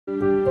We're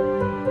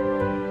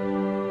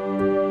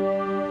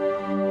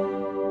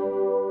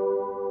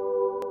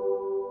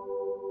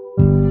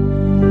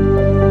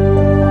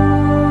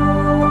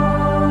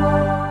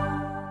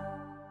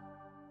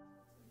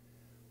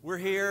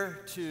here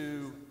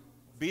to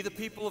be the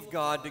people of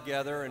God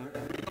together, and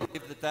we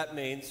believe that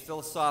means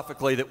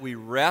philosophically that we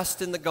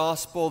rest in the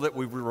gospel, that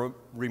we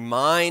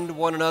remind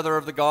one another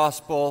of the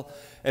gospel,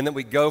 and that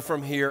we go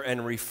from here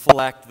and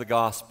reflect the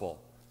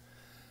gospel.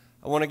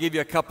 I want to give you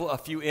a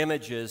few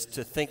images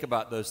to think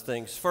about those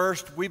things.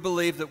 First, we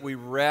believe that we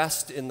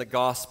rest in the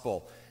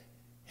gospel.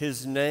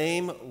 His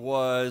name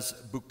was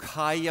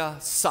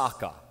Bukayo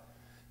Saka.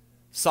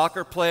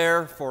 Soccer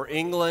player for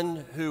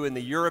England who in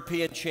the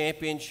European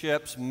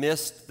Championships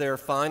missed their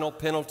final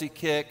penalty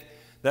kick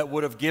that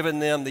would have given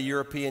them the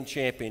European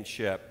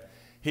Championship.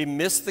 He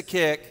missed the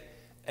kick,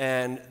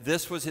 and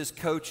this was his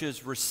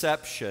coach's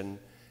reception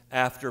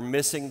after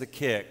missing the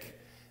kick.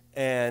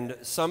 And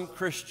some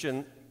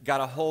Christian got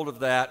a hold of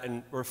that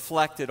and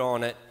reflected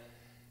on it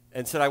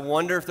and said, I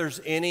wonder if there's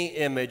any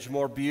image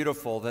more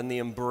beautiful than the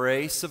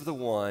embrace of the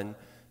one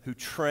who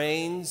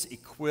trains,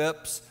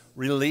 equips,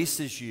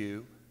 releases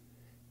you,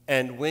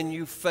 and when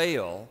you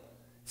fail,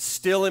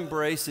 still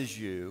embraces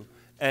you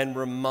and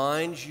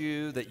reminds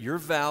you that your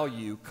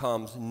value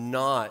comes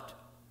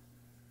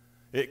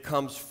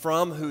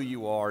from who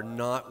you are,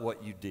 not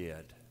what you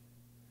did.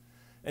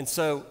 And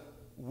so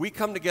we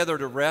come together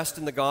to rest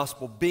in the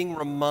gospel, being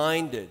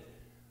reminded,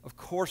 of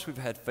course we've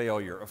had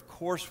failure, of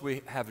course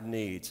we have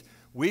needs.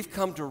 We've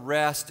come to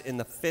rest in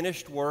the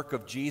finished work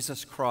of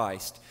Jesus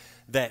Christ,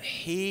 that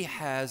He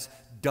has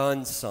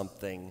done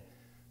something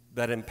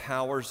that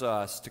empowers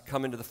us to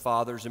come into the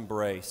Father's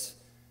embrace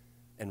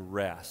and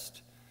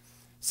rest.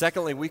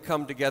 Secondly, we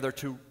come together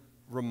to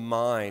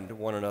remind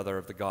one another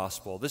of the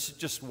gospel. This is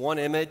just one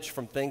image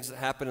from things that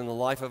happen in the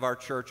life of our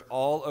church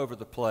all over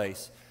the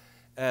place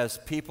as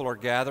people are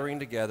gathering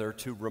together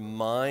to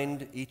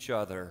remind each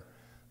other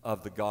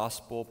of the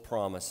gospel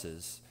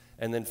promises.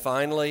 And then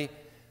finally,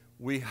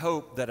 we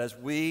hope that as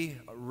we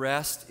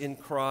rest in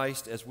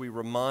Christ, as we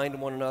remind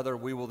one another,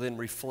 we will then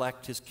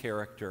reflect His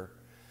character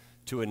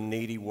to a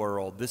needy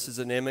world. This is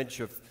an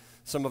image of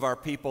some of our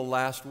people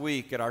last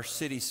week at our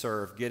city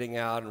serve, getting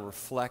out and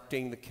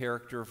reflecting the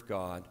character of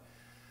God,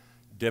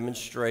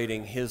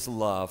 demonstrating His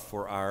love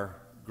for our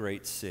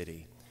great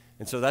city.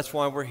 And so that's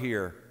why we're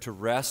here, to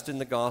rest in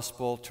the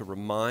gospel, to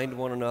remind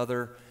one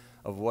another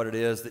of what it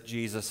is that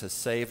Jesus has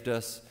saved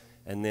us,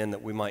 and then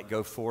that we might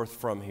go forth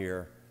from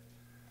here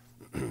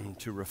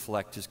to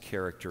reflect His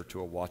character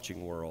to a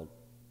watching world.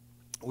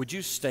 Would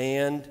you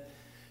stand?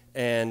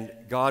 And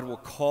God will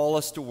call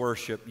us to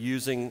worship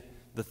using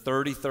the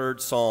 33rd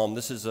Psalm.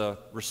 This is a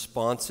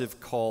responsive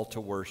call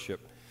to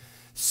worship.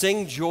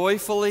 Sing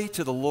joyfully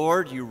to the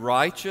Lord, you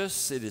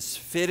righteous. It is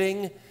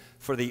fitting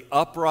for the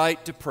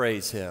upright to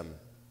praise Him.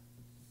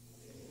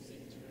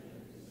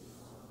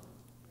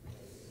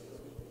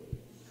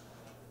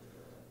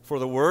 For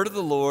the word of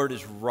the Lord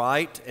is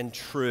right and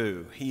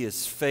true. He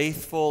is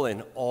faithful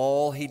in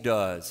all He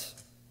does.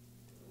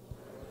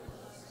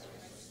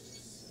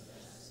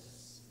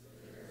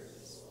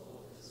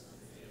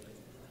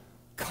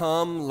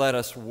 Come, let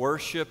us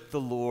worship the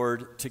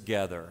Lord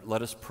together.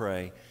 Let us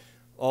pray.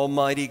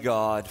 Almighty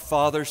God,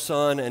 Father,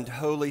 Son, and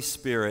Holy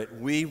Spirit,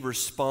 we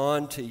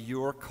respond to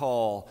your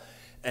call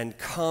and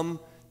come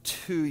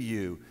to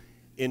you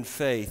in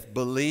faith,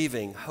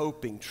 believing,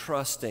 hoping,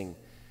 trusting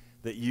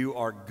that you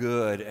are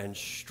good and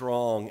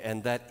strong,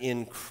 and that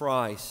in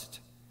Christ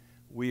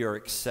we are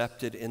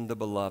accepted in the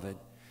Beloved.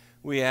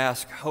 We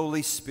ask,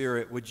 Holy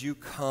Spirit, would you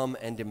come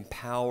and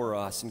empower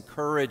us,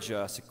 encourage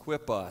us,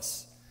 equip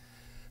us,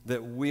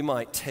 that we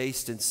might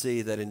taste and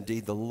see that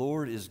indeed the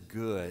Lord is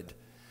good,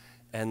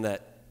 and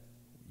that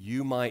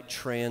you might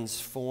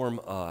transform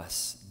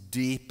us,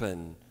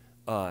 deepen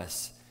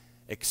us,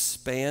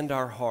 expand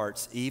our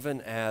hearts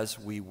even as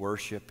we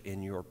worship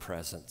in your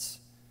presence.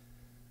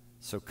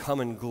 So come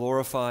and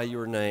glorify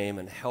your name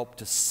and help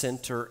to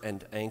center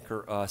and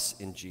anchor us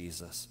in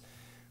Jesus.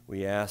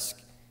 We ask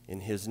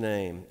in His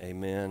name,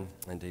 amen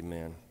and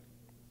amen.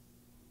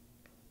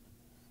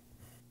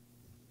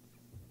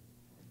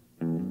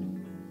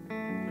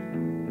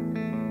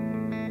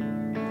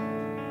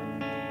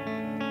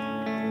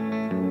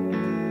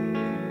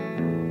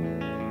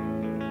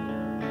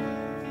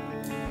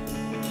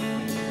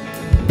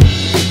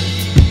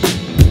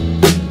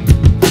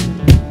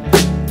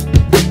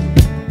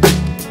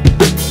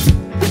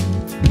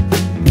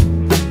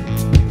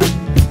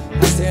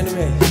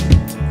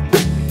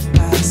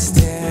 I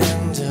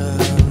stand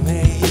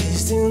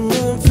amazed in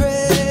the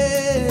presence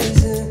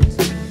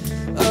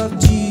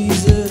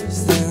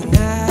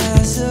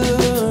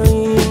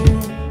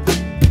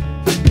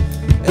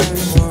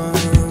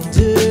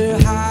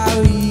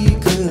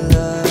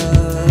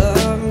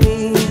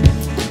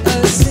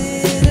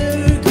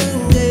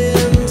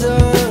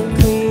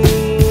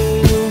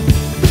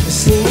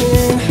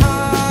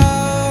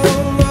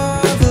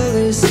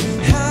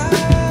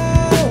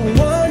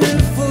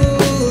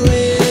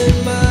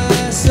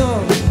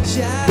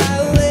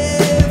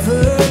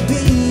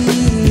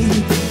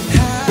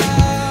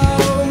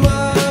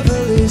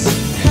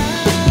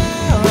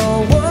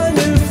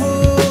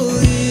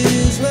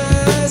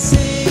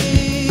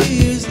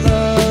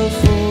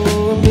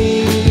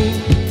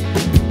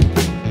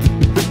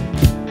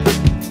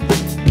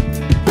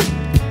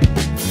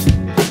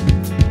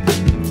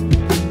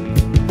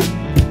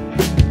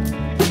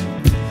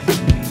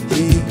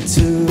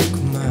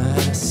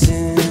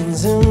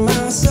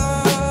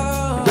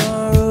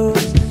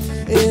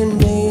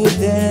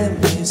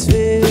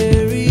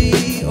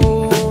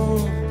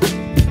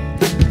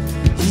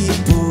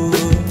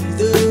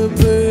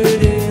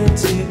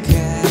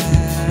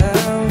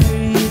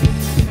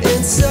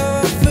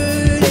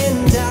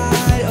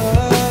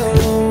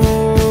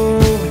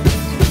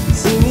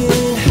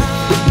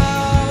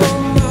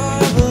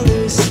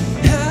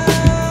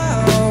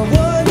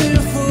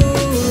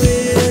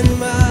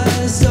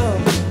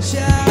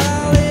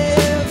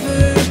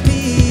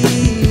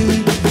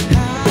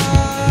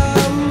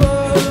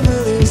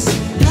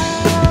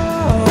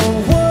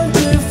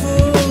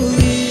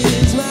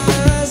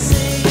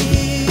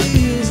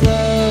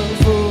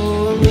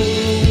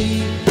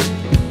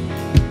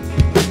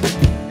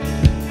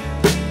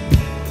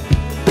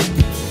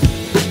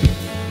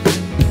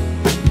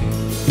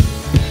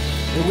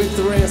and with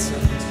the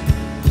ransomed,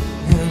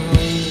 and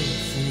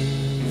with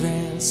the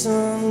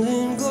ransomed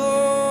in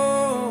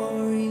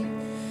glory,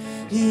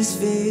 his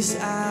face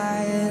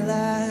I at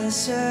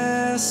last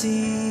shall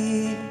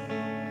see.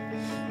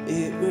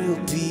 It will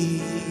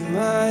be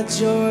my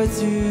joy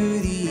through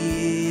the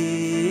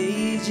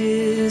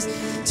ages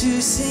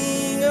to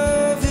sing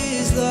of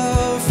his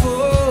love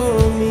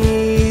for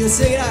me. Let's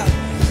sing it out.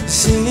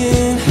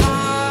 Singing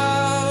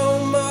how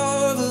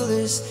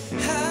marvelous,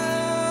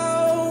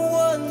 how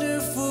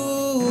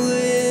wonderful,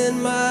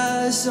 in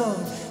my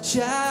song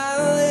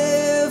shall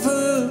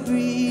ever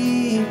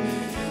be.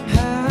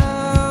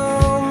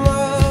 How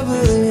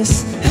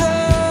marvelous,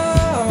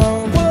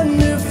 how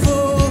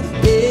wonderful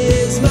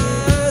is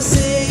my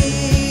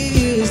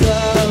Savior's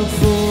love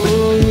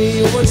for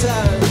me. One more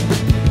time.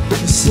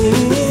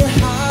 Singing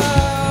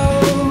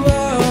how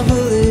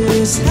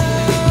marvelous,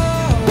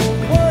 how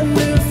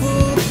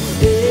wonderful,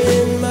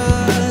 in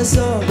my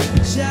song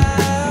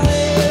shall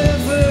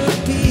ever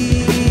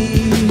be.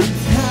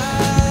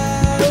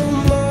 How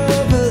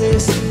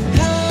marvelous,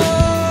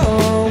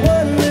 how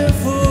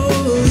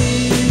wonderful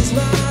is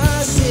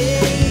my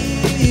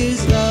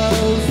Savior's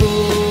love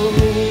for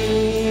me.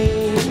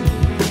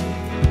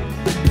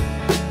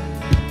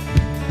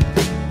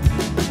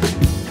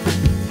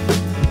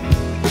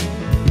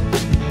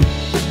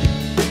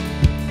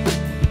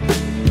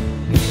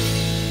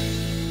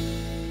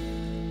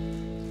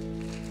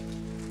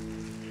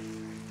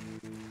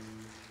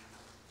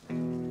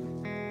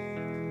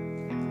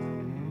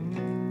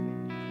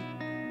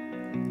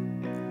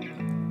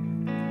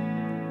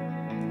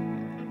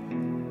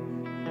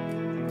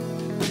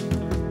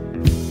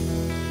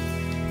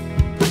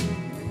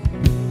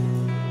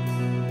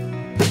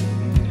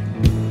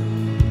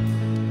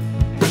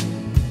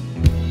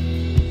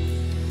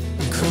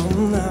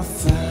 Come thou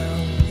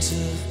fount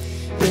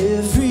of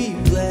every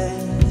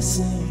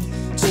blessing,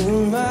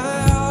 turn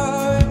my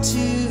heart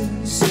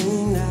to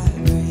sing thy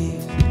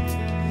great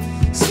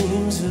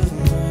streams of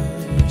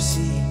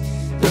mercy,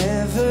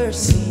 never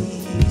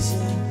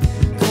ceasing.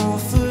 Call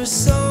for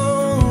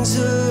songs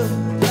of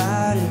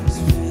gladness,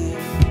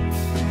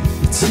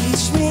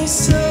 teach me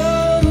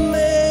some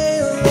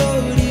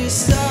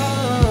melodious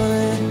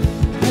song,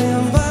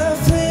 and by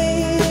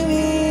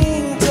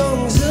flaming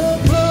tongues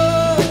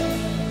above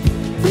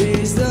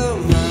raise the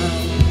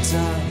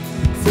mountain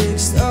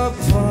fixed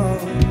upon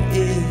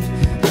it,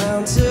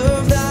 mount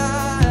of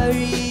thy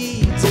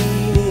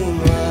redeeming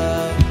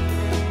love.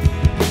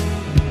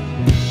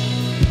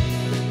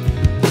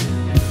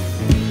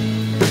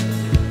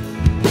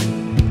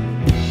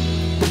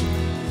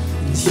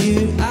 And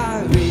here I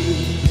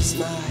raise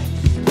my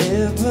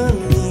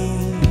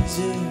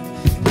Ebenezer,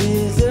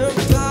 hither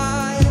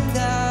by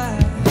thy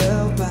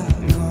help I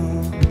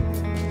come,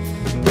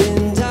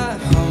 and I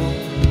hope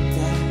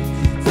that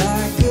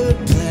thy good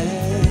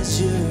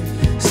pleasure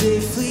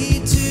safely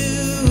to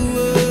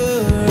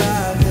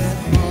arrive at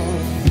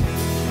home.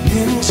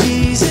 And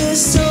Jesus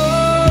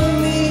taught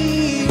me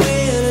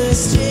when a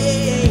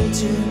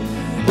stranger,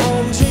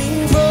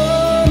 wandering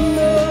from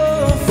the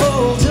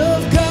fold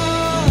of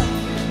God,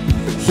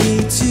 he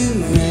to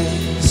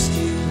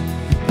rescue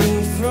me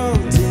from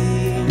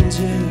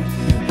danger,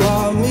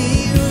 bought me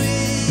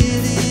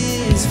with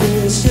his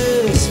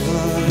precious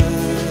blood.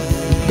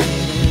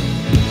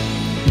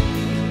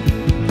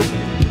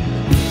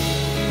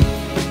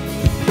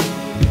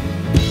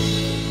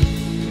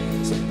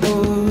 So,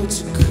 oh,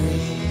 to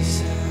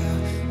grace, how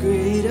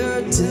great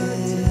a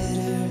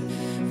debtor,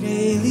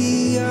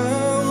 really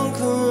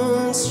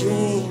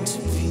unconstrained to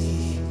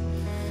be.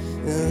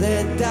 And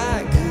let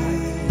thy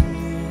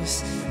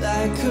goodness,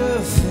 like a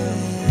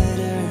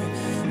fetter,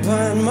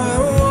 bind my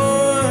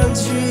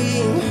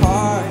wandering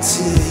heart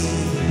to thee.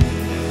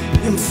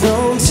 I'm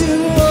prone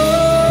to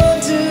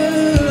wander,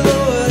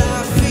 Lord,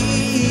 I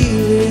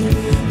feel it,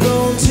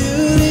 prone to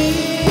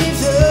leave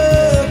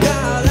the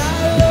God I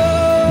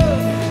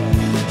love.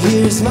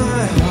 Here's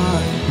my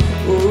heart,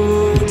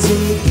 oh,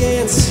 take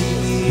and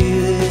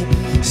seal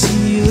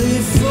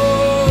it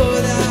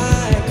for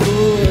thy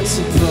courts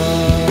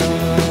above.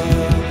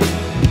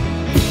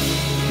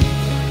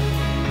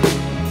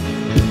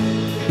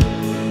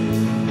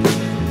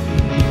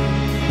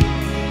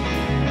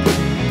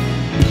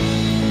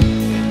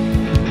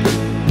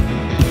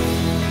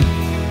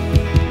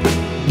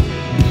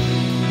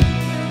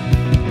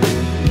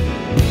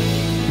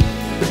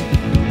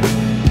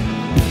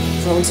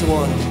 Prone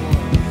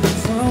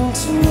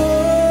to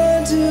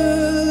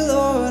wander,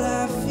 Lord,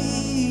 I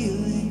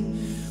feel it,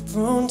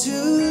 prone to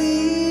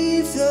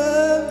leave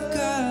the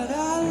God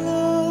I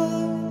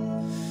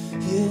love.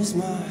 Here's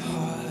my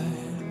heart,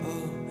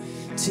 oh,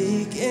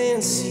 take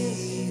and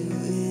seal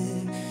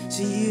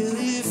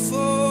it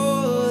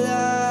for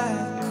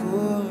thy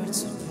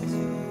courts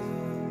above.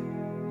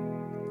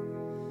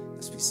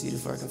 Let's be seated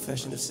for our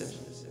confession of sin.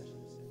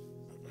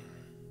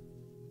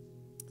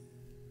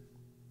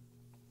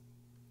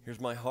 Here's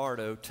my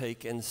heart, oh,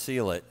 take and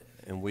seal it.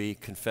 And we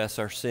confess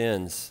our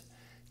sins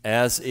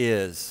as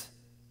is.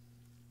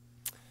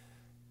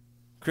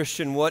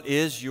 Christian, what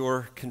is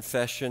your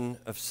confession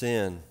of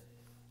sin?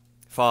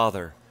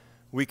 Father,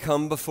 we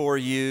come before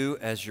you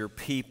as your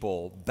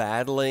people,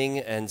 battling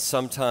and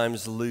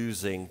sometimes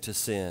losing to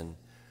sin.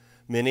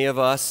 Many of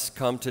us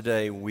come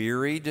today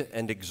wearied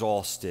and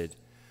exhausted.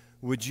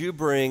 Would you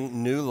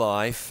bring new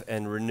life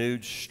and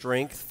renewed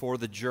strength for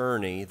the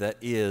journey that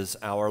is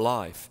our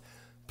life?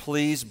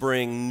 Please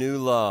bring new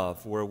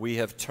love where we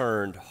have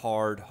turned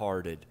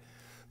hard-hearted.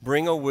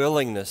 Bring a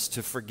willingness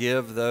to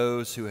forgive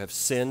those who have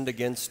sinned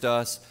against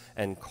us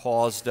and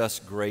caused us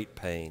great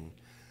pain.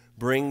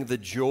 Bring the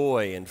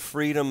joy and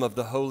freedom of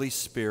the Holy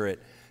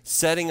Spirit,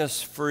 setting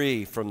us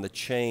free from the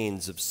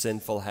chains of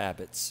sinful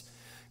habits.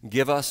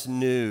 Give us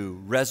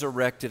new,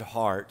 resurrected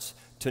hearts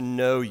to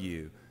know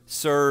you,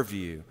 serve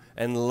you,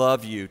 and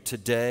love you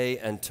today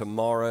and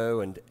tomorrow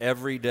and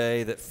every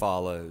day that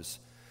follows.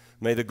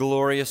 May the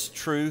glorious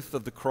truth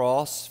of the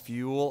cross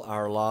fuel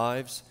our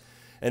lives,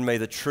 and may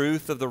the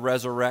truth of the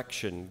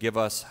resurrection give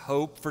us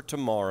hope for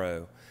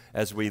tomorrow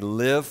as we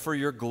live for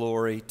your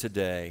glory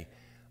today.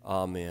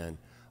 Amen.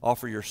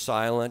 Offer your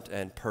silent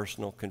and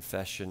personal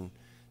confession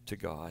to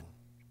God.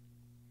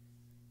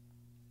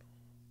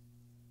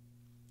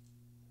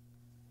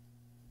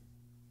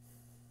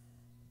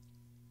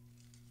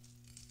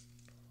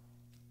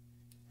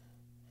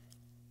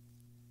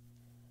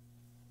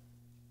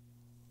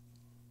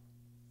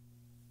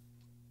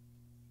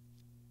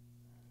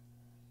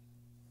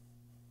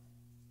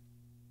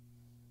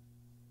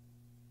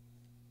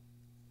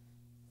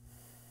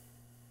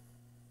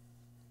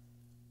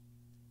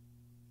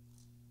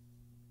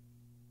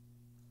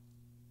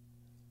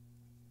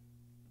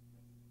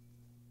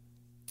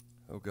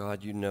 Oh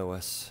God, you know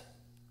us.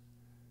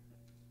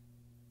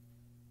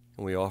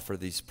 And we offer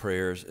these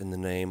prayers in the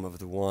name of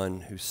the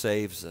one who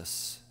saves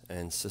us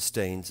and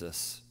sustains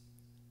us,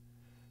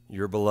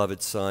 your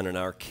beloved Son and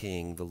our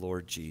King, the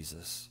Lord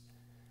Jesus.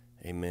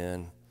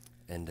 Amen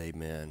and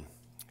amen.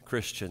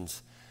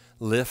 Christians,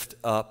 lift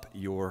up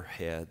your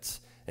heads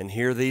and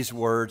hear these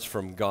words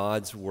from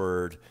God's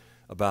word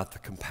about the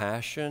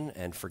compassion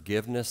and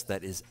forgiveness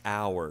that is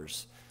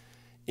ours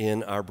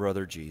in our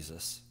brother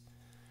Jesus.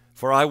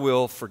 For I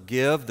will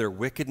forgive their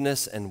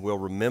wickedness and will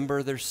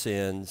remember their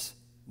sins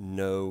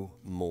no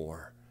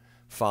more.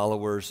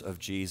 Followers of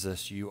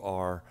Jesus, you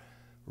are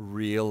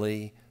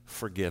really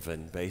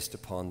forgiven based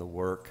upon the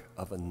work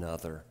of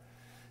another.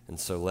 And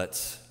so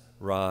let's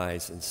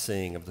rise and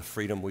sing of the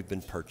freedom we've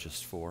been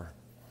purchased for.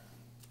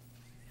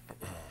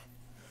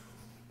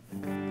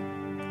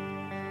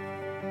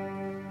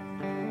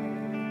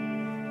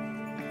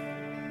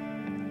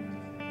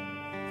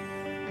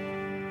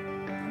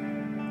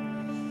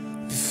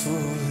 Before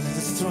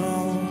the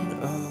throne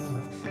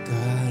of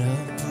God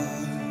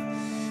above,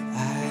 I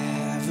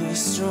have a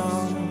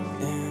strong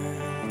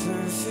and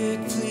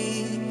perfect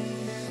plea,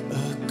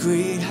 a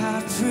great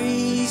high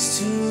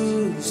priest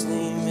whose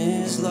name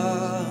is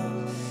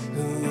love,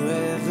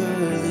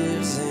 whoever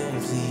lives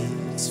and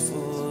pleads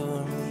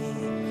for me.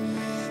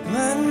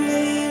 My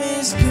name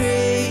is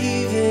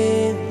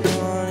graven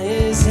on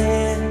his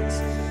hands,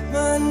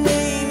 my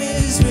name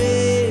is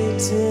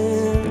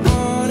written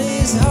on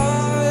his heart.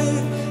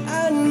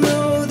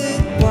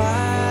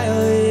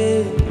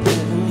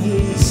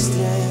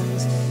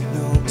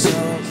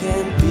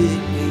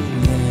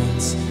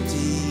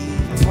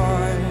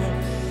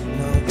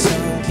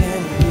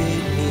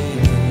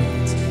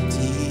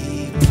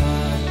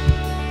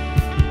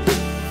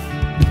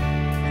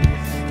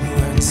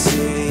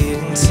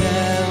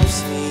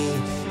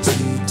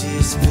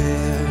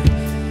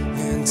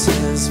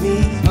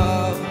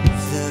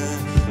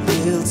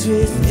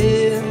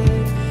 Within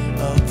a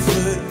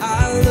put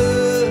I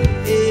look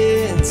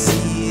and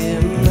see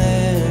him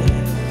there,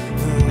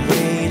 who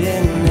made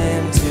an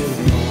end to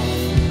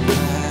all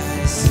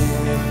my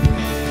sin.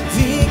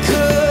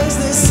 Because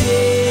the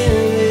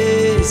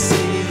sinless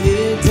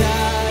Savior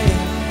died,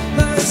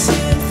 my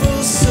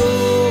sinful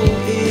soul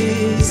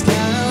is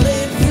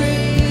counted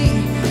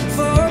free.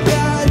 For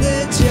God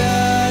the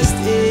just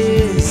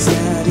is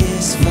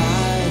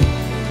satisfied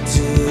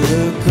to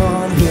look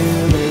on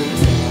him and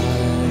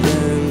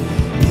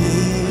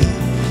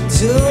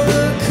to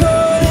look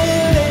on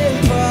him and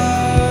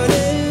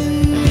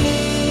pardon me.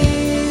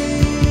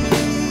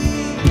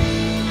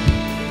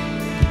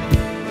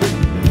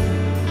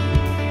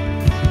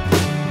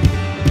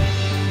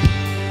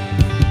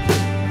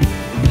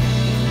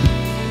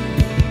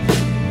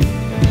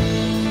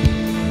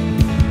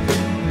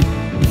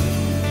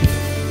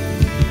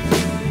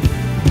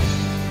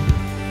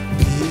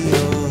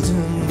 Behold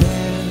him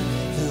there,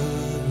 the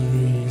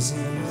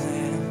risen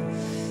Lamb,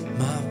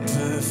 my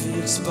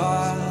perfect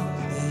spot.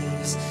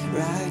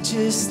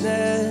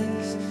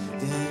 Righteousness,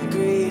 the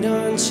great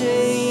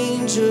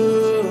unchangeable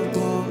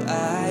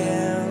I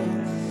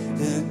am,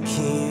 the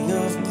King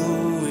of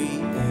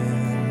glory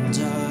and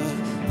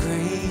of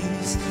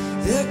grace,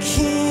 the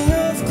King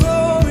of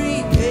glory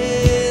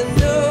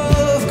and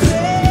of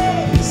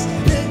grace,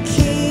 the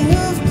King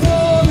of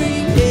glory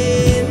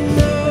and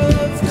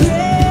of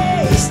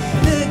grace,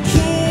 the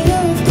King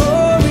of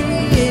glory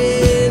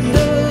and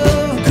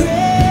of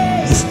grace.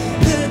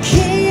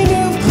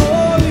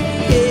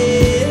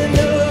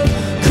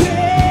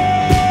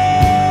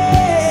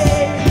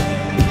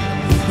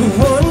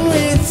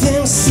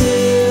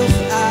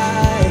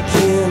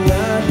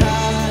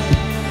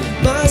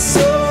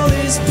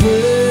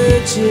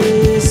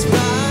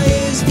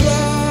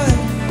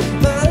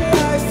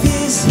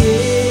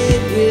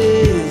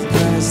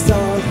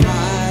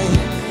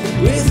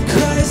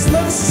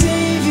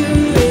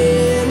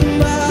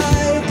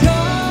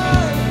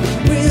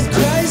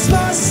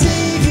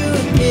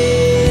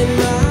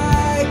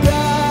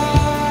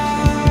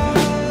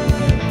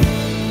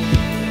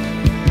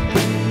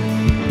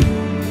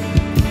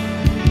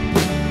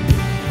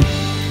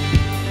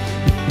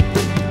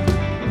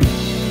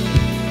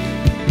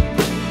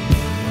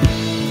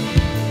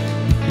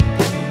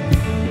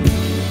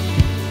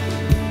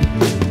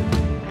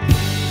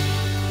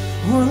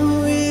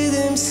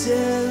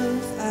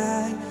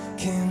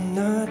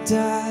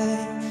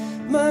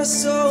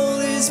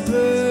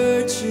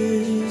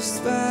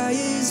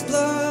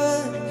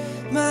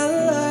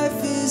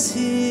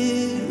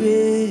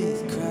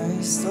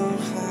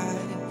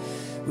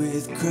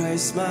 with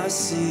Christ my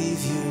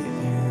Savior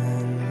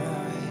and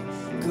my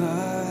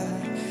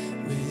God,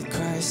 with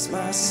Christ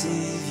my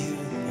Savior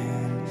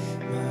and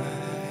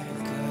my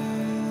God.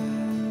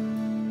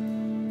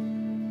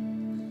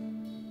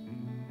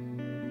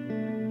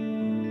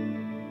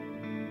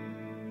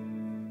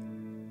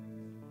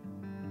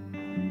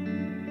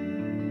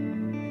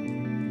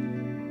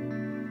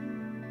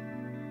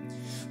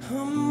 A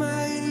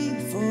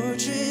mighty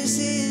fortress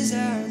is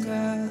our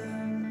God,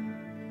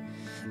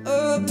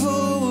 a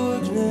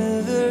bulwark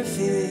never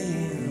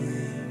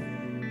failing,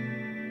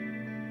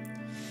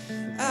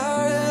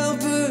 our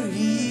helper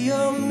he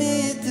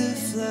amid the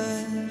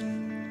flood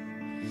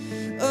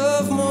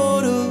of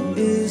mortal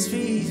is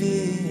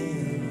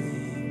prevailing.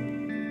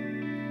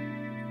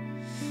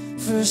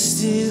 For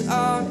still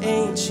our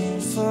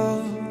ancient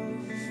foe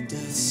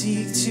doth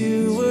seek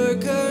to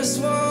work us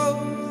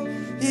woe.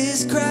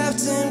 His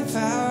craft and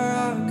power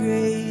are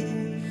great,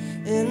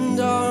 and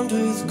armed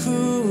with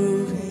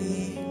cruel hate.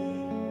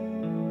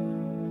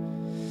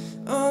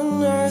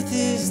 On earth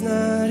is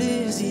not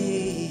as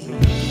he.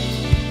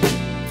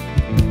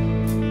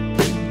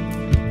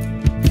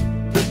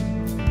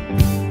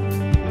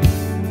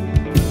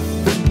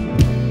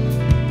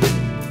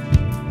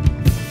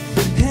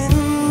 And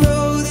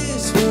though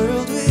this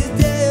world with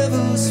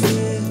devils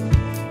filled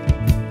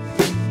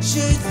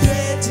should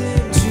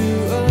threaten to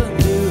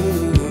undo,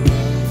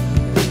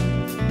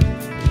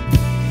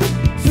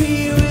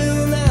 we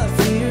will not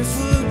fear,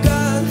 for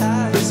God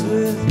has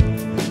willed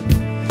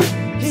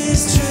His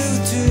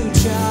truth to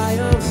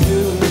triumph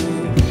through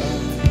us.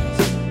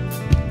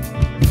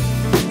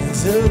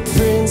 The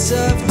Prince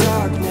of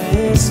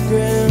Darkness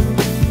grim,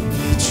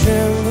 we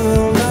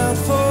tremble not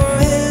for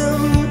him.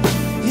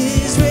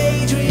 His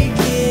rage we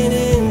can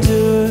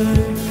endure,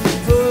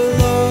 for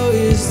lo,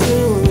 his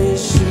doom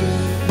is sure.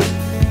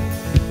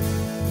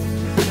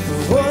 For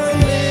one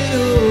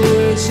little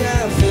word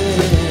shall fail.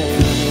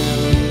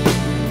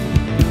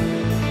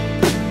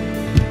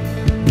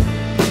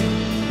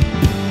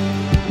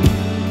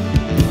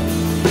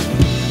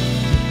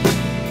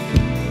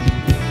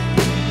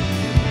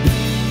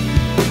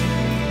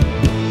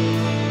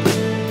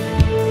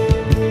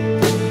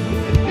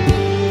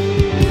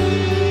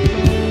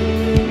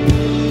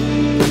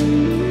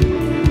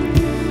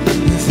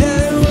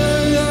 That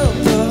word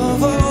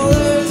above all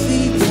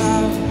earthly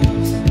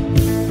powers,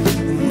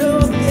 no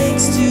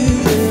thanks to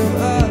them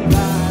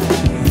abide.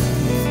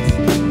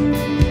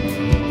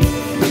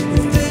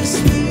 The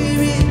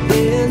Spirit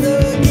and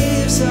the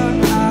gifts are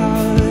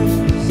ours,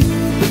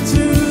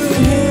 through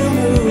Him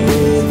who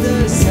with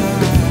us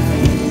hide.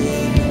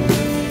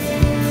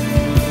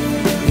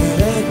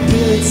 Let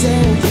goods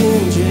and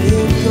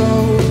kindred go,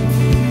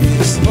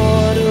 this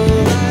mortal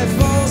life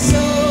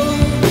also,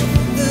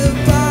 the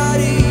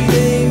body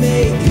they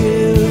may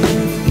kill,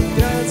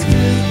 God's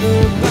good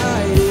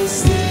abide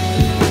still,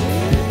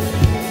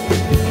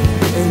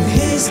 and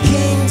His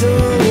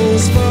kingdom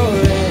is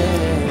forever.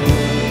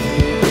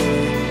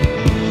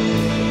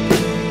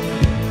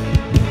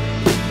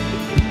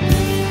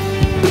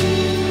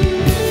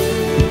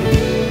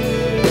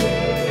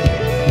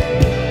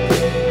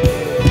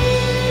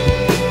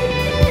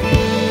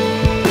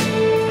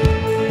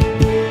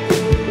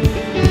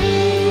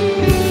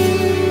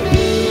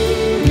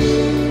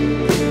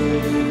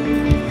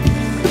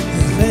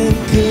 Let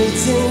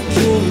goods and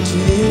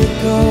kindred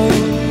go,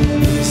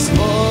 this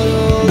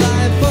mortal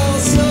life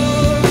also,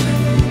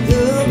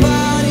 the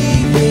body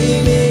they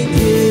may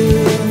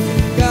give,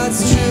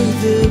 God's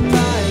truth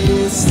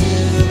abides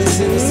still. Let's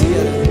sing this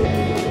together.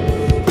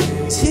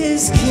 And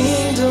His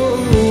kingdom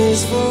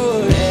is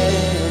forever.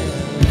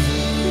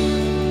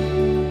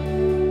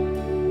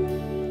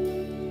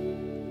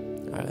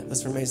 All right,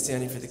 let's remain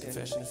standing for the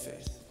confession of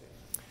faith.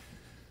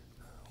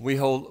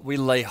 We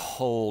lay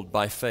hold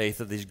by faith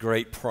of these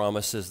great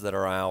promises that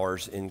are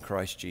ours in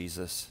Christ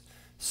Jesus,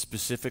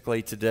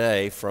 specifically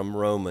today from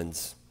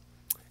Romans.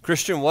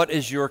 Christian, what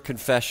is your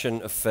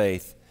confession of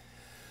faith?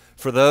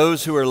 For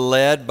those who are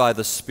led by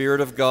the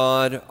Spirit of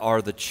God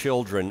are the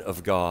children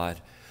of God.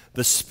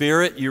 The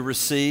Spirit you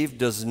received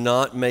does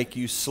not make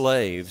you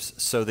slaves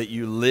so that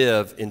you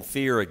live in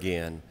fear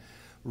again.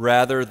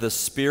 Rather, the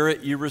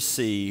Spirit you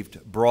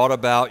received brought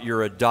about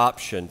your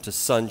adoption to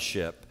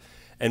sonship.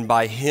 And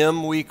by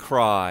Him we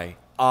cry,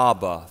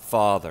 Abba,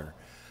 Father.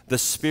 The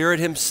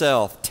Spirit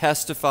Himself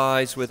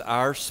testifies with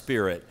our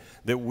spirit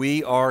that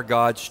we are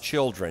God's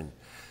children.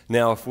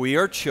 Now, if we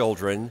are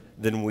children,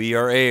 then we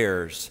are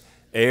heirs,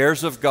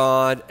 heirs of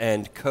God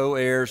and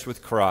co-heirs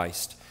with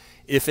Christ,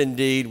 if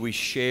indeed we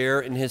share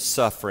in His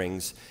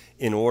sufferings,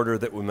 in order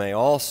that we may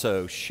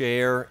also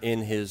share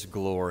in His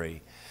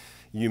glory.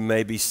 You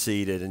may be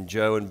seated, and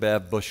Joe and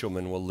Bev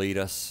Bushelman will lead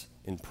us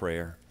in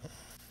prayer.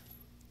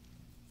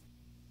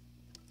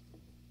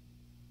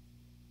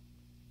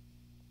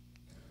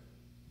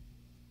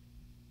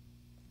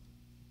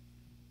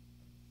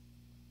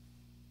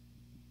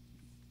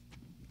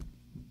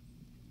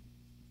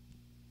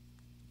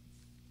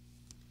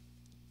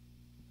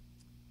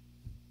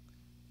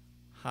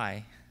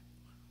 Hi,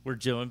 we're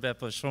Joe and Beth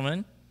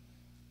Bushelman.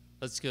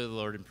 Let's go to the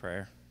Lord in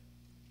prayer.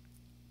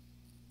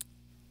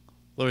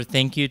 Lord,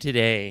 thank you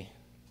today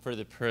for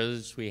the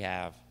privilege we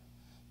have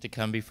to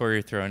come before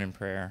your throne in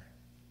prayer.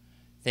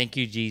 Thank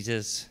you,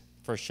 Jesus,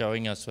 for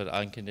showing us what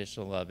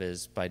unconditional love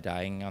is by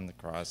dying on the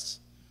cross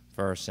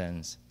for our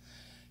sins.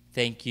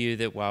 Thank you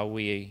that while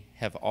we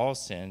have all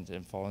sinned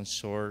and fallen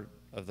short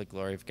of the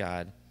glory of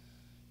God,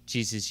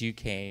 Jesus, you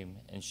came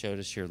and showed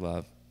us your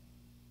love.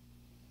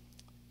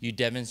 You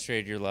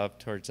demonstrated your love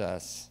towards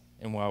us,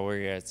 and while we were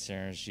yet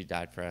sinners, you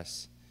died for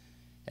us.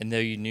 And though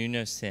you knew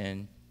no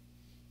sin,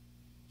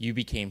 you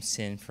became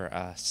sin for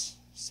us,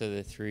 so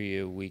that through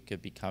you we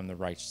could become the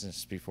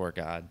righteousness before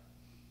God.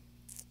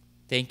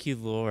 Thank you,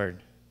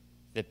 Lord,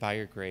 that by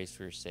your grace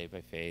we are saved by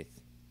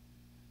faith.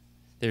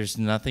 There's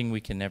nothing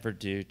we can ever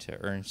do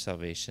to earn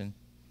salvation.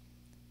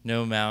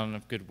 No amount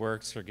of good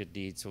works or good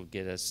deeds will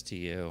get us to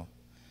you.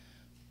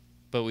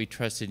 But we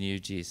trust in you,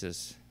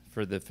 Jesus,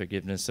 for the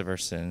forgiveness of our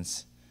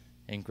sins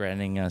and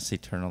granting us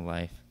eternal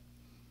life.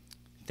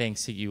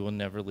 Thanks that you will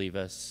never leave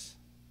us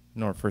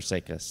nor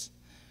forsake us.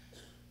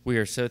 We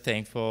are so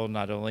thankful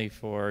not only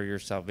for your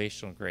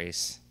salvational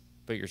grace,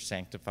 but your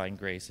sanctifying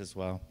grace as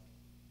well.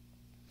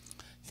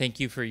 Thank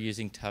you for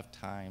using tough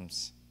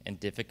times and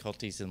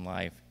difficulties in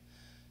life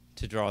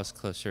to draw us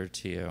closer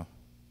to you.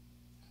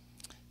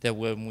 That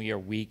when we are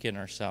weak in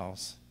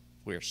ourselves,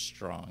 we are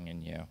strong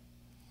in you.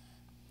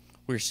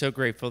 We're so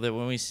grateful that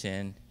when we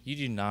sin, you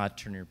do not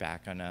turn your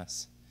back on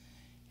us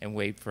and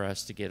wait for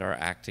us to get our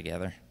act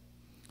together.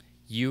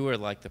 You are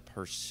like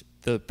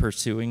the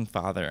pursuing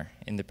father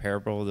in the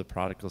parable of the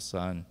prodigal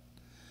son,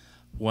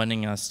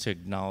 wanting us to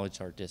acknowledge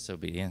our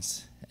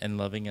disobedience and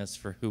loving us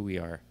for who we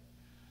are,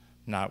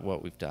 not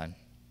what we've done.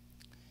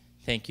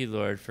 Thank you,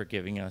 Lord, for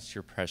giving us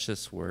your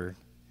precious word.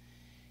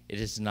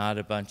 It is not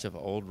a bunch of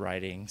old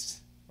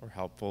writings or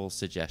helpful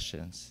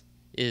suggestions.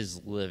 It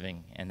is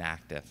living and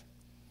active.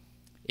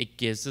 It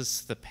gives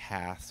us the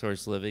path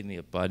towards living the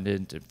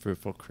abundant and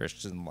fruitful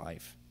Christian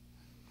life.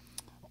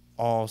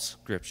 All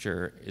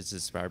scripture is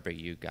inspired by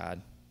you,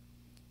 God.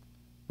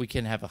 We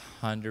can have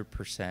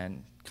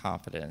 100%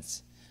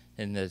 confidence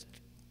in the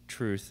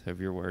truth of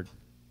your word.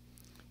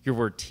 Your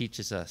word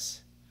teaches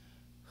us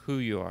who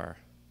you are,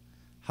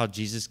 how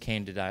Jesus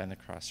came to die on the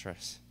cross for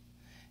us,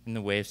 and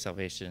the way of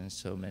salvation, and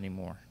so many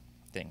more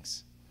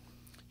things.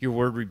 Your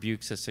word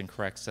rebukes us and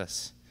corrects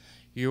us.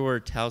 Your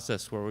word tells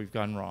us where we've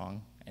gone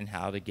wrong and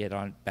how to get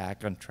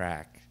back on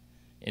track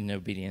in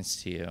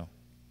obedience to you.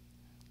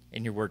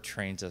 And your word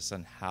trains us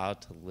on how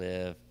to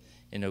live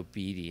in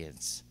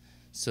obedience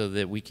so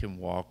that we can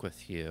walk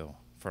with you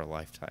for a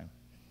lifetime.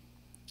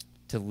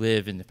 To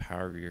live in the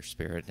power of your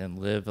Spirit and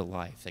live a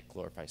life that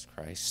glorifies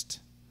Christ.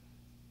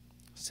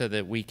 So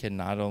that we can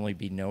not only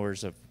be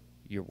knowers of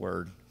your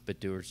word, but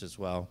doers as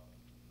well.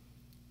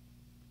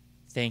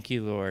 Thank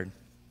you, Lord,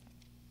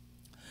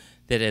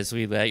 that as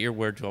we let your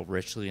word dwell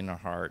richly in our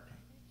heart,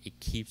 it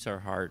keeps our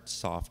heart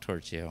soft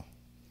towards you.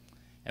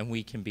 And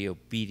we can be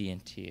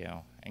obedient to you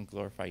and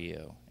glorify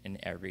you in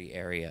every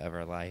area of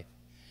our life.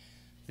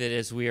 That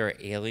as we are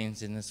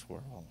aliens in this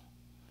world,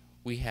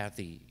 we have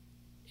the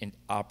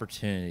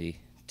opportunity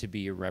to be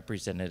your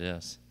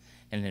representatives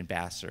and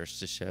ambassadors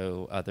to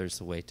show others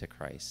the way to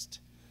Christ.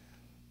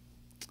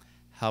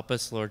 Help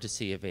us, Lord, to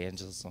see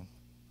evangelism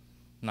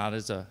not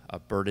as a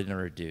burden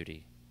or a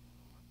duty,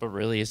 but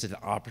really as an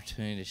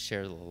opportunity to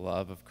share the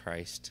love of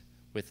Christ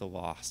with the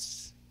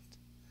lost.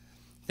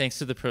 Thanks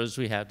to the privilege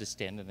we have to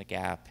stand in the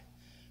gap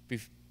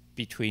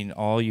between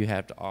all you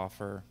have to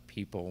offer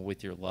people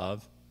with your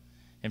love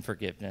and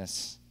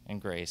forgiveness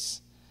and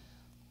grace,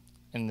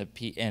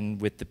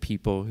 and with the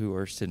people who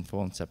are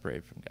sinful and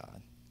separated from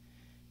God.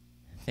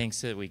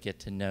 Thanks that we get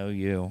to know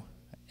you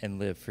and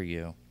live for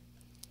you.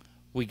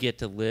 We get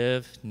to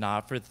live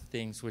not for the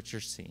things which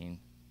are seen,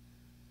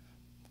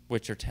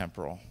 which are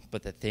temporal,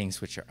 but the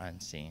things which are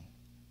unseen,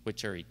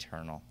 which are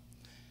eternal.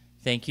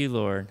 Thank you,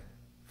 Lord,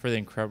 for the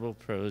incredible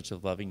privilege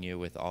of loving you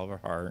with all of our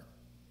heart,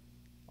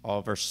 all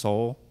of our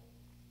soul,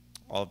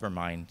 all of our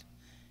mind,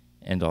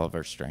 and all of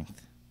our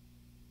strength.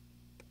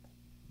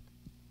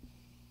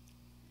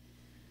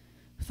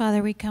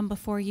 Father, we come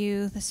before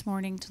you this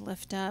morning to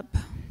lift up,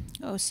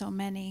 oh, so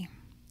many.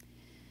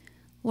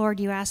 Lord,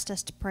 you asked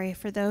us to pray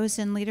for those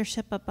in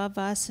leadership above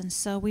us, and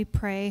so we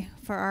pray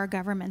for our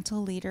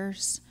governmental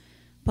leaders,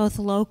 both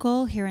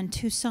local here in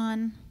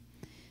Tucson,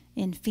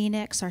 in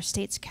Phoenix, our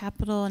state's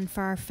capital, and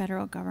for our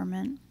federal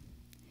government.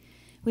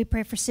 We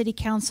pray for city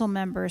council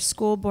members,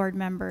 school board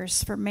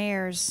members, for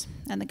mayors,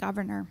 and the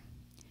governor.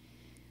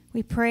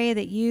 We pray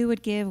that you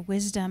would give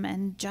wisdom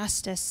and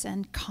justice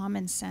and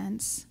common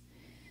sense.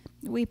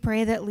 We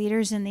pray that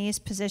leaders in these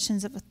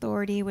positions of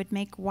authority would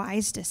make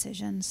wise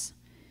decisions.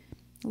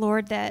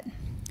 Lord, that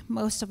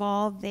most of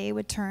all, they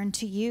would turn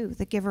to you,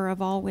 the giver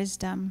of all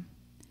wisdom.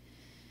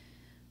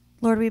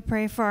 Lord, we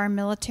pray for our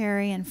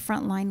military and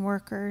frontline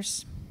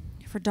workers,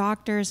 for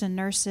doctors and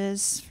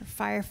nurses, for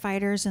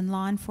firefighters and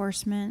law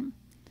enforcement.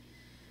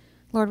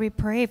 Lord, we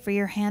pray for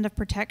your hand of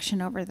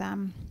protection over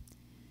them.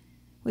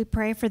 We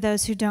pray for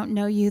those who don't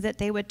know you, that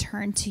they would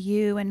turn to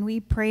you, and we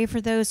pray for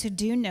those who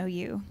do know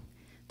you,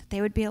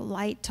 they would be a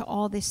light to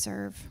all they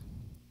serve.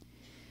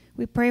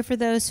 We pray for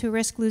those who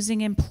risk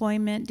losing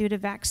employment due to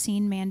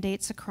vaccine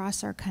mandates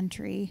across our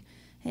country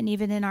and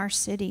even in our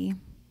city.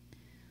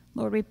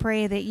 Lord, we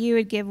pray that you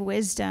would give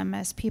wisdom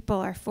as people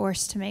are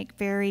forced to make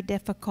very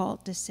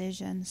difficult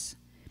decisions.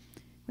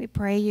 We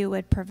pray you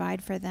would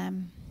provide for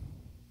them.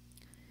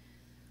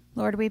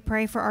 Lord, we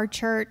pray for our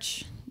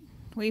church.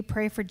 We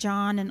pray for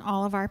John and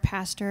all of our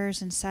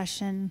pastors in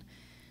session.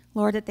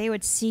 Lord, that they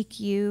would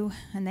seek you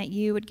and that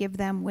you would give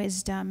them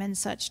wisdom in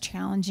such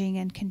challenging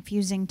and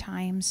confusing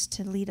times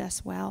to lead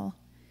us well.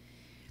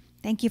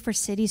 Thank you for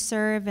City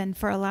Serve and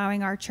for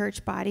allowing our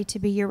church body to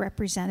be your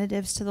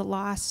representatives to the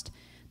lost,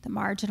 the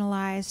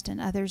marginalized, and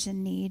others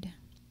in need.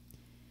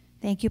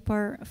 Thank you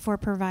for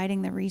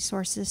providing the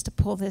resources to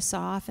pull this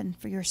off and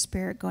for your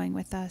Spirit going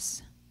with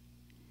us.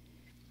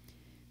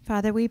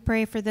 Father, we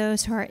pray for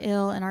those who are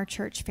ill in our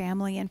church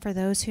family and for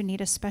those who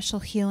need a special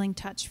healing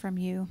touch from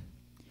you.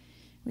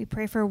 We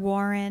pray for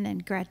Warren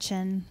and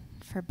Gretchen,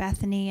 for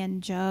Bethany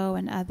and Joe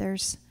and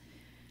others.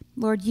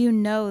 Lord, you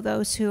know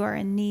those who are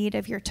in need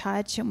of your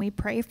touch, and we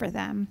pray for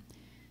them,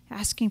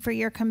 asking for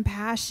your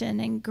compassion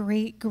and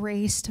great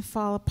grace to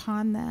fall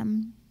upon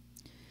them.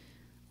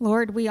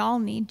 Lord, we all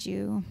need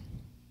you.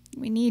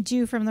 We need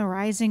you from the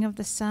rising of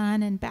the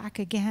sun and back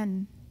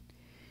again.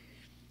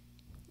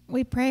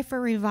 We pray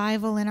for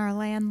revival in our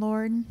land,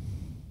 Lord.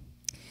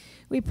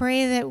 We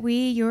pray that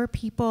we, your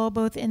people,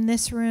 both in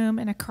this room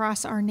and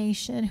across our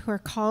nation who are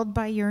called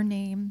by your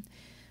name,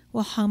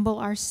 will humble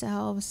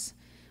ourselves,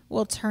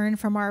 will turn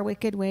from our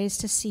wicked ways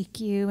to seek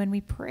you, and we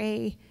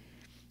pray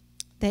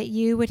that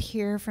you would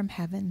hear from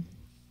heaven,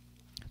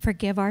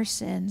 forgive our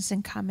sins,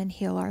 and come and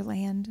heal our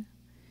land.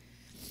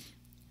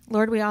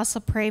 Lord, we also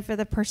pray for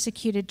the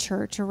persecuted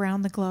church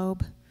around the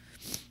globe,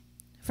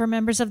 for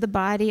members of the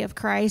body of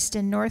Christ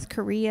in North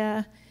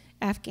Korea,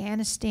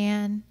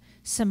 Afghanistan,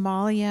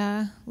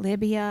 Somalia,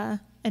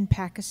 Libya, and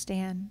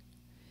Pakistan.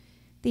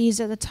 These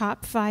are the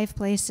top 5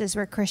 places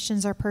where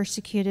Christians are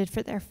persecuted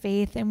for their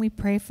faith, and we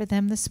pray for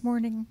them this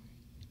morning.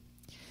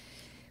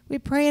 We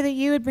pray that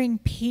you would bring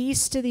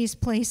peace to these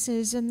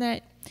places and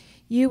that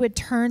you would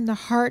turn the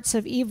hearts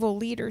of evil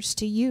leaders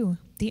to you,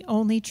 the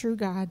only true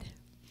God.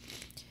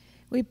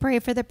 We pray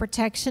for the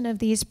protection of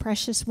these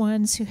precious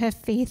ones who have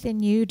faith in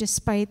you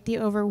despite the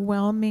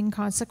overwhelming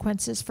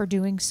consequences for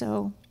doing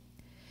so.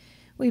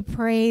 We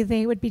pray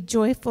they would be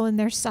joyful in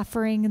their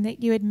suffering and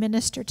that you would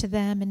minister to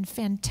them in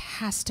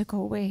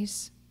fantastical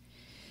ways.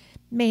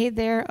 May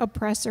their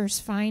oppressors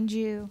find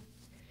you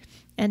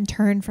and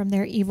turn from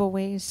their evil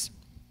ways.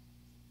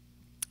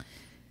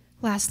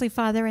 Lastly,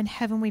 Father in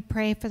heaven, we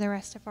pray for the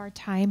rest of our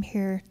time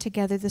here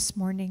together this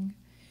morning.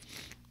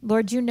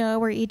 Lord, you know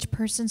where each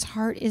person's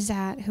heart is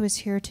at who is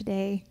here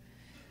today.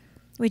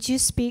 Would you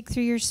speak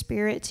through your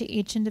Spirit to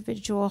each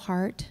individual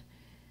heart?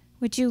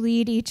 Would you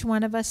lead each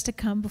one of us to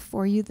come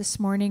before you this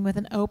morning with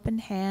an open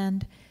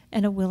hand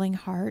and a willing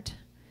heart?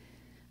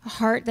 A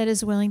heart that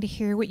is willing to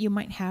hear what you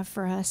might have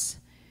for us.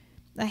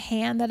 A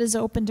hand that is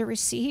open to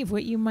receive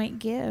what you might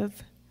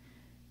give.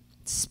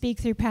 Speak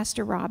through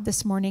Pastor Rob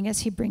this morning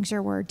as he brings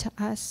your word to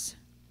us.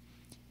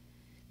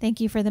 Thank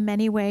you for the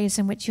many ways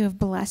in which you have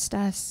blessed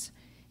us,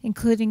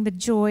 including the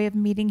joy of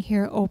meeting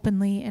here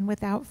openly and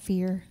without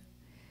fear.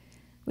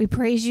 We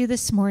praise you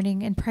this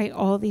morning and pray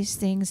all these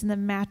things in the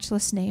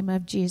matchless name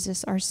of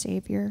Jesus, our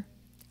Savior.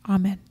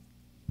 Amen.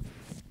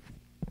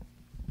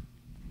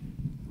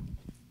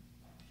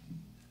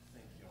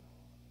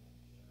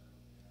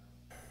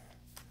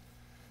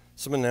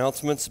 Some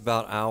announcements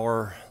about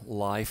our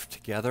life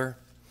together.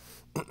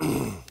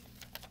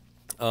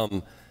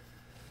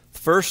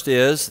 First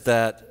is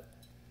that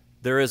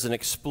there is an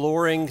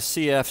Exploring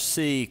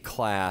CFC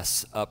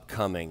class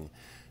upcoming.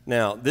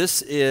 Now,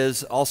 this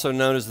is also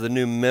known as the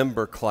new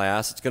member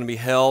class. It's going to be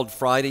held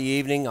Friday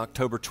evening,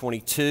 October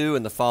 22,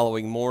 and the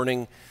following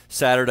morning,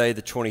 Saturday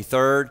the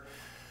 23rd.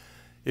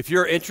 If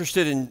you're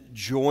interested in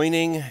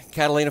joining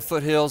Catalina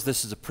Foothills,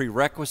 this is a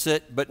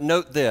prerequisite, but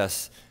note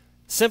this,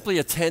 simply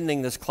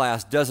attending this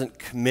class doesn't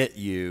commit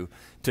you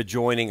to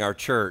joining our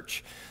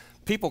church.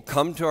 People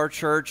come to our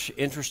church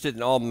interested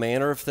in all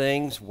manner of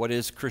things. What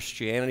is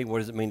Christianity? What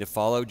does it mean to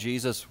follow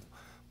Jesus?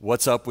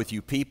 What's up with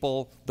you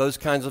people? Those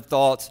kinds of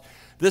thoughts.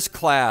 This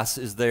class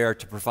is there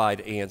to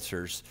provide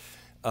answers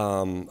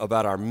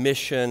about our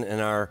mission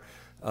and our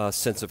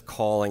sense of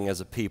calling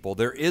as a people.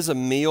 There is a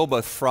meal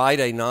both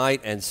Friday night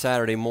and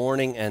Saturday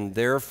morning, and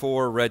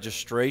therefore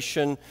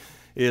registration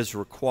is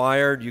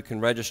required. You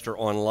can register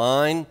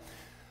online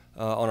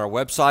on our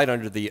website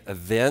under the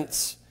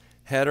events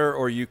header,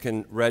 or you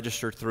can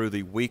register through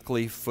the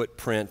weekly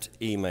footprint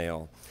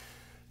email.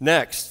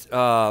 Next,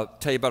 tell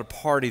you about a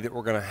party that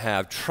we're going to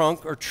have.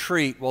 Trunk or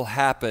Treat will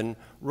happen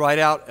right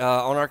out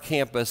on our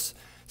campus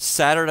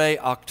Saturday,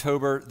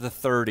 October the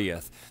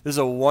 30th. This is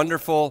a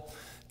wonderful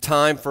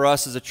time for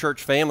us as a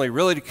church family,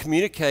 really to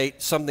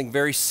communicate something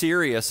very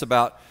serious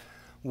about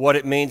what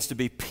it means to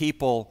be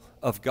people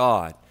of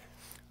God.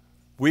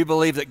 We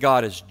believe that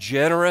God is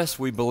generous.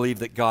 We believe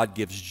that God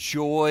gives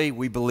joy.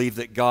 We believe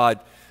that God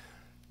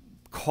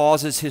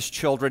causes his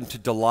children to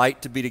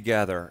delight to be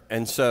together.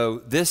 And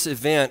so this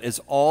event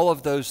is all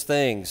of those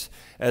things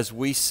as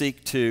we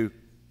seek to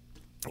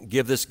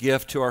give this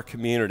gift to our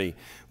community.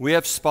 We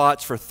have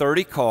spots for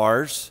 30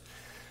 cars,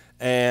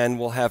 and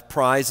we'll have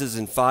prizes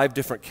in 5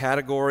 different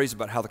categories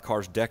about how the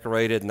car's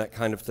decorated and that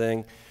kind of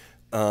thing.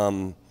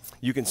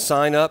 You can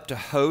sign up to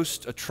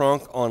host a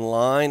trunk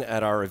online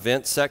at our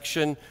event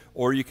section,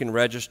 or you can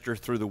register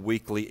through the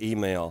weekly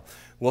email.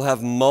 We'll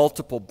have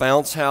multiple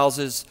bounce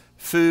houses,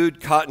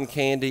 food, cotton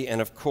candy,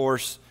 and of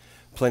course,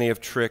 plenty of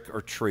trick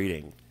or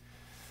treating.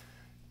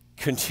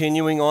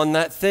 Continuing on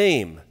that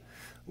theme,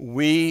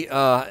 we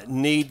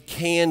need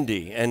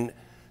candy. And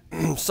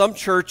some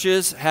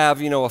churches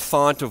have, a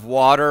font of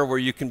water where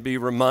you can be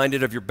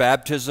reminded of your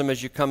baptism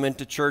as you come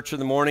into church in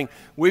the morning.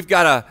 We've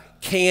got a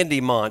candy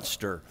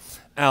monster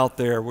out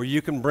there where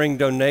you can bring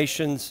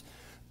donations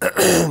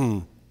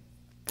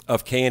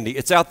of candy.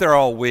 It's out there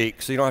all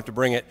week, so you don't have to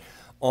bring it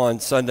on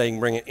Sunday. You can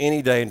bring it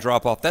any day and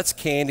drop off. That's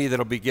candy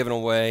that'll be given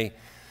away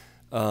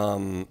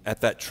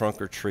at that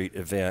trunk or treat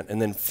event.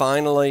 And then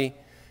finally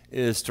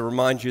is to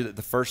remind you that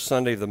the first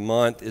Sunday of the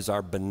month is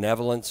our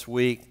benevolence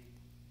week.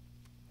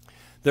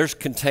 There's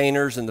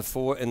containers in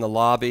the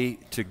lobby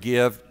to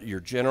give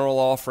your general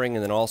offering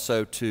and then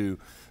also to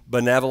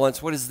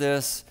benevolence. What is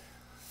this?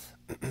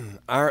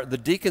 The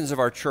deacons of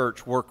our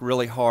church work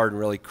really hard and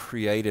really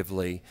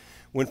creatively.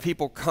 When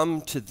people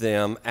come to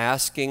them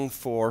asking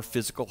for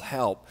physical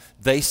help,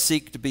 they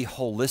seek to be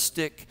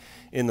holistic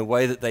in the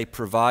way that they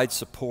provide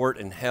support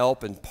and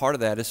help, and part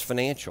of that is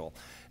financial.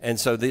 And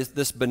so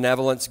this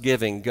benevolence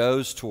giving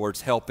goes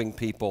towards helping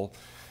people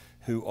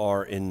who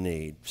are in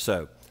need.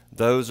 So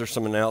those are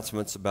some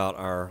announcements about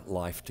our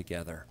life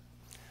together.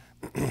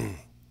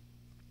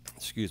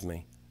 Excuse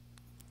me.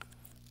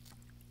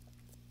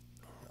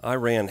 I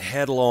ran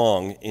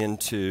headlong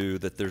into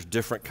that there's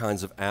different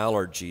kinds of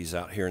allergies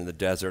out here in the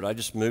desert. I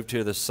just moved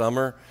here this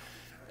summer,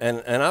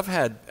 and I've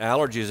had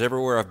allergies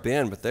everywhere I've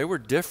been, but they were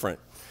different,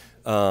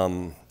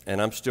 and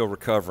I'm still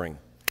recovering.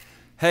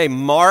 Hey,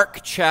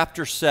 Mark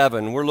chapter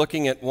 7. We're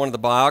looking at one of the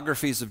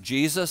biographies of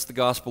Jesus, the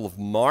Gospel of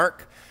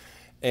Mark,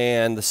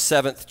 and the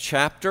 7th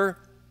chapter.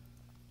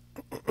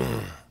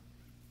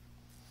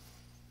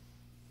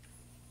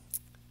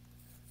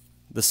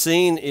 The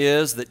scene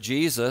is that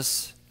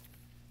Jesus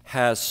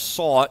has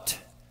sought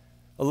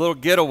a little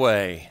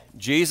getaway.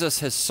 Jesus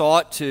has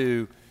sought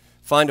to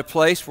find a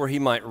place where he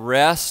might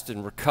rest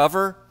and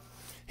recover.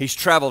 He's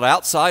traveled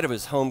outside of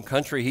his home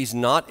country. He's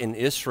not in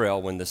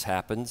Israel when this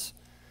happens.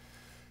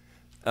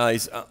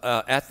 He's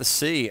at the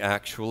sea,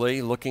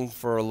 actually, looking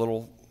for a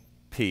little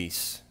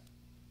peace.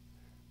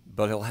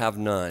 But he'll have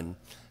none,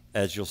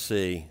 as you'll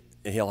see.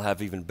 He'll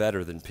have even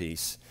better than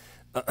peace.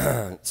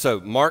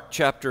 So, Mark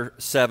chapter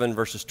 7,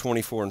 verses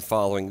 24 and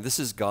following. This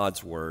is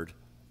God's word.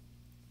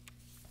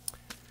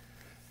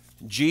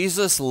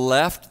 Jesus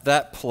left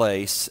that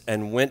place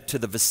and went to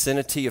the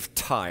vicinity of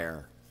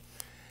Tyre.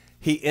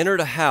 He entered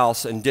a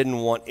house and didn't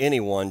want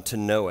anyone to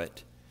know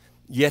it.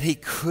 Yet he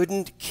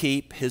couldn't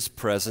keep his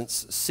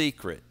presence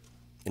secret.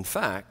 In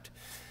fact,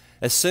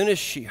 as soon as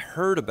she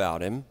heard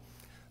about him,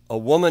 a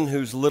woman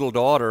whose little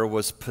daughter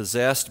was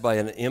possessed by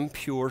an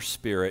impure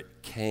spirit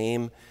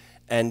came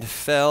and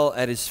fell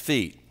at his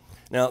feet.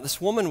 Now,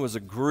 this woman was a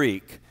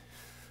Greek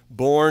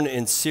born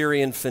in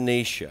Syrian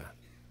Phoenicia.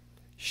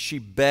 She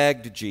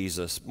begged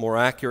Jesus, more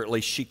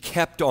accurately, she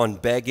kept on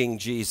begging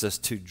Jesus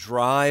to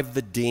drive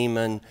the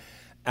demon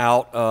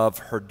out of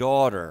her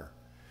daughter.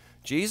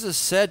 Jesus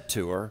said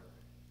to her,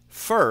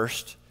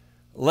 "First,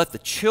 let the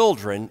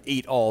children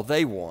eat all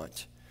they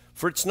want,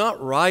 for it's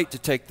not right to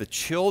take the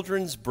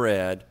children's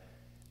bread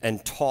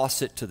and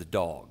toss it to the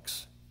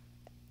dogs."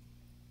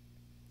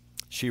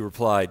 She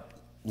replied,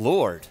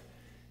 "Lord,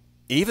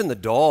 even the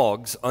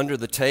dogs under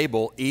the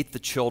table eat the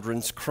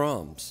children's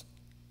crumbs."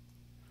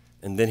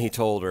 And then he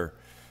told her,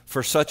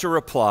 "For such a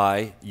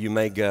reply you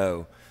may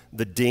go.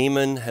 The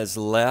demon has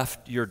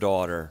left your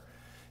daughter."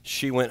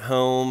 She went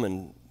home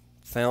and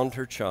found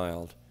her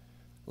child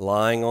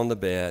lying on the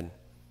bed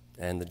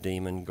and the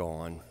demon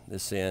gone.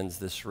 This ends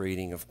this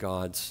reading of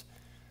God's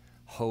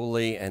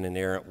holy and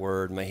inerrant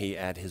word. May he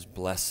add his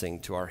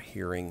blessing to our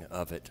hearing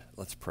of it.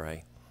 Let's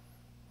pray.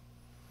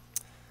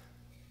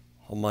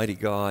 Almighty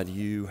God,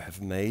 you have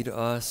made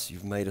us.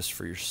 You've made us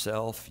for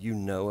yourself. You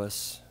know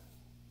us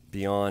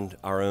beyond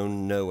our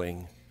own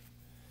knowing.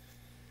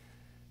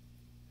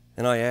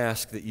 And I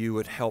ask that you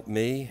would help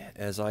me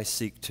as I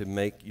seek to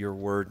make your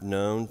word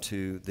known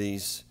to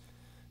these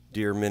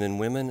dear men and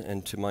women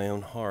and to my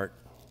own heart.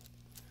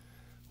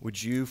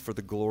 Would you, for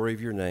the glory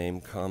of your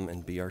name, come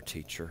and be our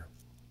teacher?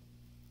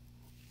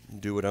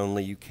 Do what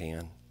only you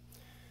can.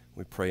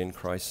 We pray in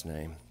Christ's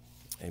name.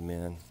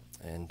 Amen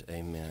and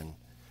amen.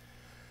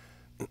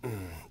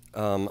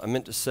 I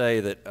meant to say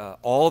that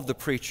all of the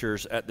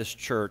preachers at this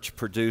church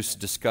produce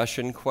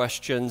discussion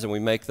questions, and we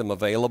make them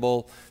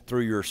available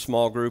through your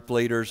small group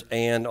leaders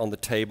and on the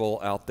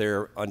table out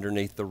there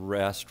underneath the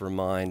rest,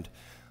 remind,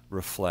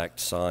 reflect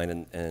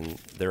sign, and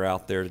they're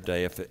out there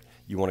today if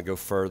you want to go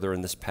further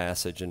in this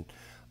passage. And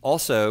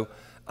also,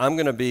 I'm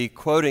going to be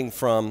quoting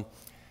from,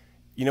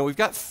 we've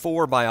got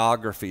 4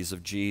 biographies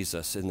of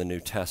Jesus in the New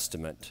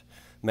Testament.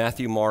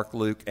 Matthew, Mark,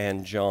 Luke,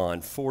 and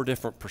John. 4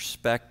 different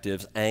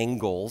perspectives,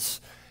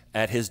 angles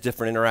at his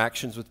different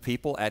interactions with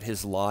people, at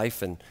his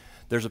life. And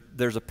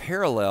there's a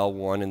parallel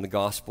one in the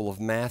Gospel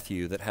of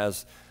Matthew that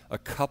has a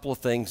couple of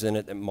things in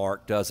it that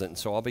Mark doesn't. And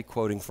so I'll be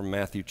quoting from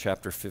Matthew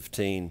chapter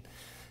 15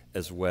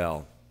 as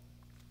well.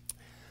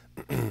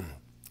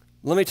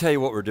 Let me tell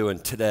you what we're doing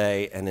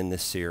today and in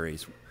this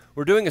series.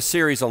 We're doing a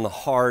series on the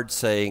hard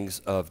sayings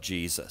of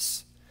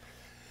Jesus.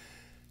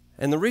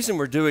 And the reason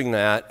we're doing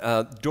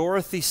that,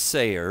 Dorothy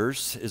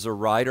Sayers is a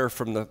writer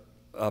from the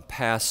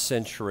past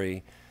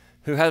century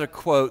who had a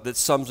quote that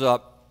sums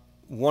up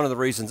one of the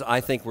reasons I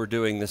think we're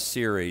doing this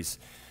series.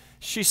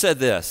 She said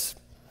this: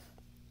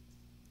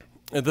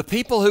 "The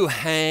people who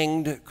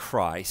hanged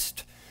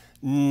Christ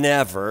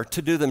never,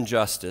 to do them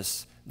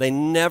justice, they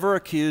never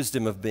accused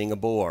him of being a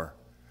bore.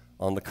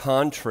 On the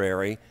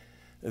contrary,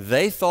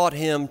 they thought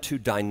him too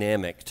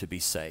dynamic to be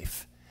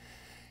safe.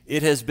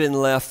 It has been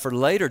left for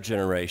later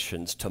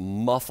generations to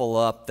muffle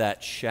up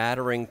that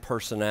shattering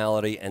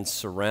personality and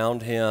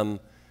surround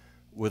him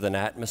with an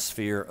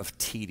atmosphere of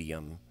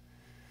tedium.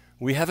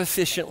 We have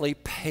efficiently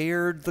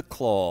pared the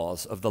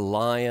claws of the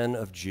Lion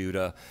of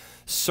Judah,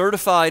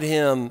 certified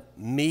him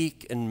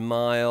meek and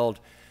mild,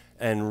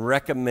 and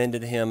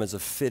recommended him as a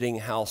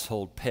fitting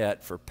household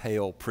pet for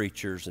pale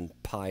preachers and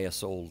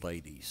pious old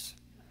ladies."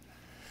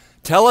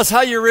 Tell us how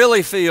you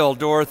really feel,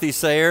 Dorothy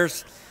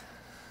Sayers.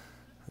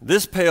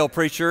 This pale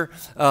preacher,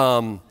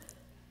 but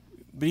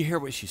you hear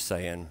what she's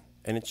saying,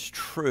 and it's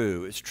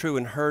true. It's true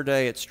in her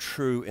day. It's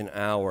true in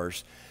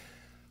ours.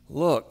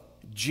 Look,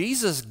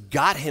 Jesus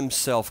got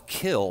himself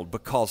killed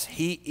because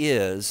he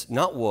is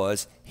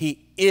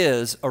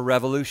a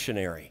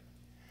revolutionary.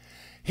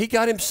 He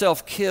got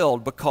himself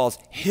killed because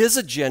his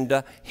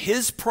agenda,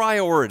 his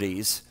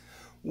priorities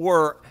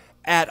were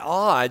at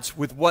odds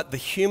with what the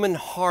human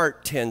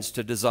heart tends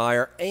to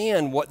desire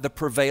and what the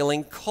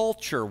prevailing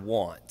culture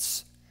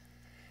wants.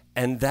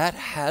 And that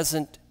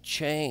hasn't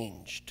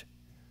changed.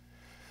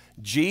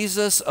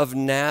 Jesus of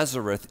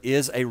Nazareth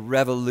is a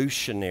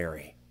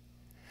revolutionary.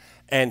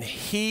 And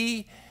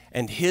he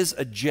and his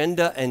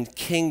agenda and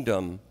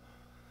kingdom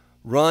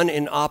run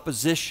in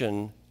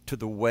opposition to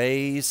the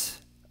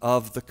ways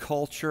of the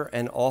culture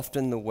and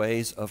often the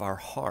ways of our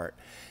heart.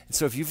 And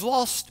so if you've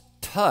lost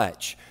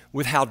touch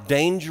with how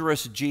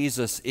dangerous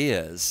Jesus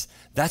is,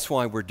 that's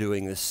why we're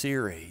doing this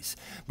series.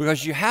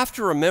 Because you have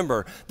to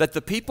remember that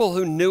the people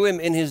who knew him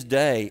in his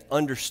day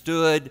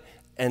understood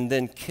and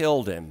then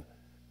killed him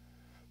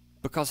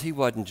because he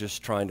wasn't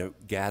just trying to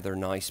gather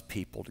nice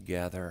people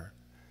together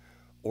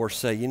or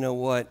say, you know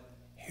what,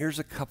 here's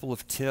a couple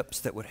of tips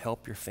that would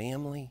help your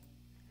family.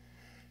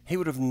 He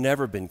would have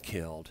never been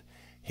killed.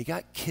 He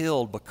got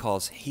killed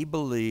because he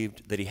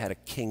believed that he had a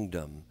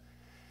kingdom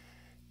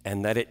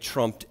and that it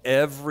trumped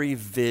every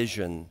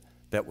vision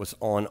that was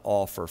on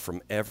offer from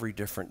every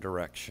different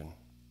direction.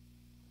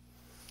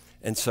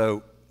 And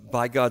so,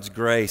 by God's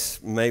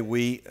grace, may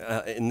we,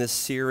 in this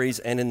series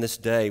and in this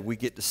day, we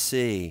get to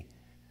see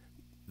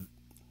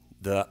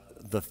the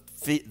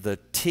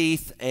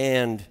teeth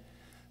and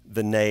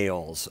the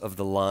nails of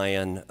the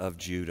Lion of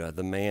Judah,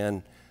 the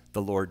man,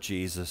 the Lord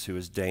Jesus, who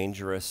is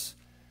dangerous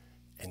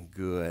and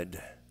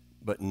good,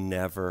 but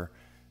never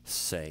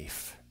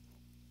safe.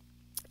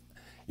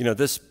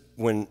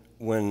 When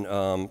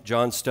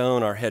John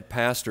Stone, our head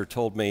pastor,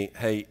 told me,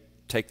 hey,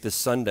 take this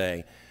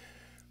Sunday,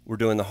 we're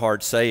doing the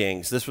hard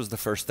sayings, this was the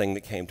first thing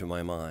that came to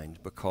my mind,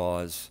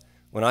 because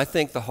when I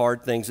think the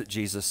hard things that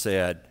Jesus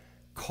said,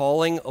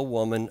 calling a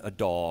woman a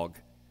dog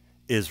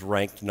is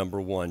ranked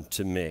number 1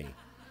 to me.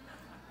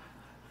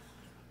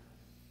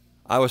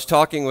 I was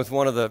talking with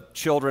one of the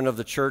children of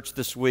the church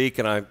this week,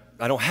 and I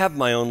don't have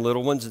my own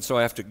little ones, and so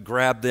I have to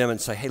grab them and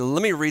say, hey,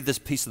 let me read this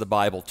piece of the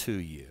Bible to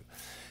you.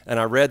 And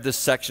I read this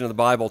section of the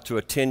Bible to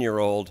a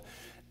 10-year-old,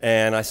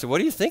 and I said, what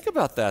do you think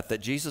about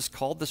that Jesus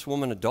called this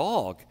woman a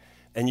dog?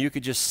 And you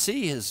could just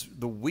see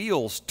the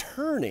wheels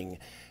turning.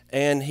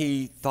 And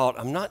he thought,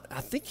 I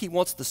think he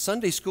wants the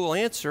Sunday school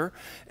answer.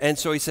 And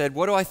so he said,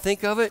 what do I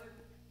think of it?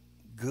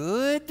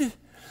 Good?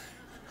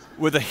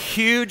 With a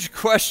huge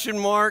question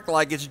mark,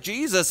 like it's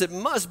Jesus, it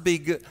must be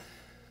good.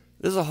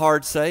 This is a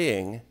hard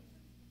saying.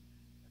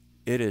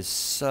 It is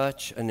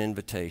such an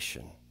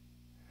invitation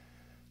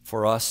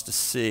for us to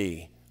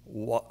see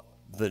what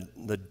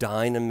the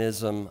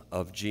dynamism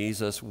of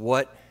Jesus,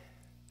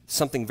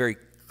 something very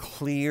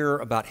clear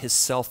about his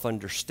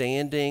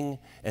self-understanding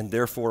and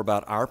therefore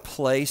about our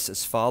place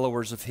as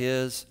followers of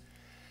his.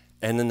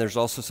 And then there's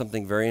also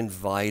something very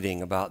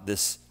inviting about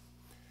this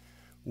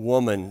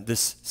woman,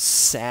 this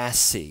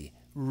sassy,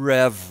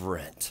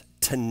 reverent,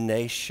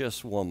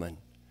 tenacious woman,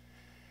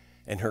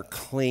 and her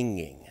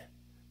clinging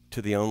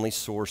to the only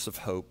source of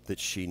hope that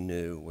she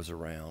knew was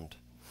around.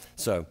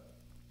 So,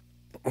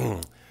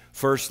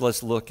 first,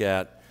 let's look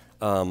at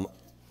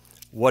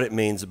what it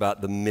means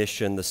about the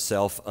mission, the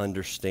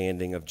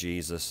self-understanding of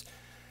Jesus.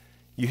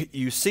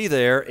 You see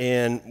there,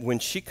 and when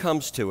she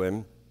comes to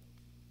him,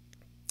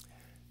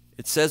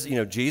 it says,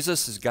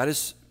 Jesus has got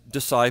his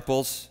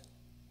disciples,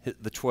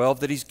 the 12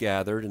 that he's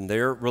gathered, and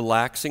they're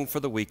relaxing for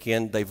the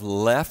weekend. They've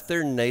left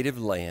their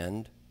native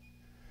land,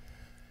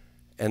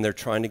 and they're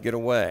trying to get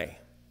away.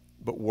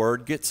 But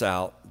word gets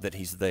out that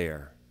he's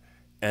there.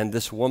 And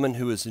this woman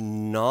who is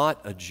not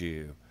a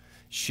Jew,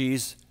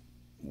 she's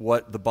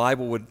what the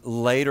Bible would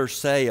later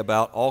say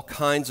about all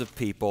kinds of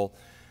people,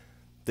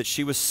 that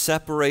she was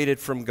separated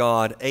from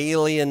God,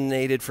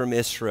 alienated from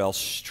Israel,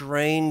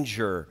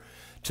 stranger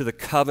to the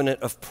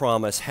covenant of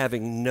promise,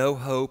 having no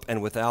hope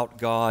and without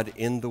God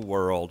in the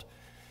world.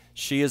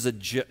 She is a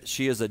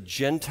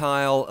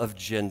Gentile of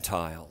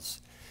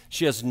Gentiles.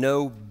 She has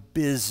no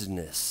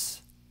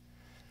business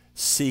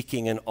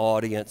seeking an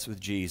audience with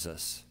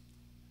Jesus,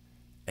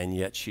 and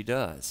yet she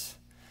does.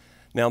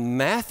 Now,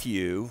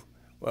 Matthew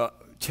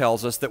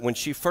tells us that when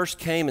she first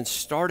came and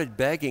started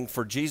begging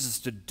for Jesus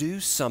to do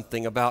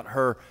something about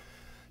her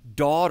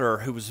daughter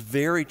who was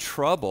very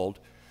troubled,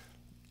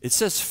 it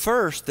says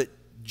first that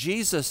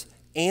Jesus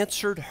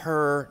answered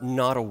her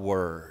not a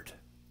word.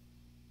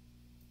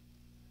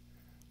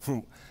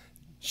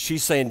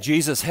 She's saying,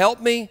 Jesus, help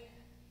me.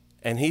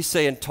 And he's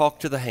saying, talk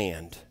to the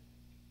hand.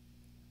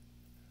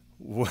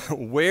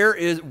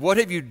 What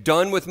have you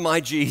done with my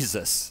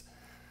Jesus?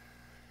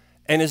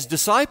 And his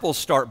disciples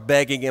start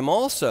begging him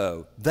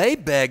also. They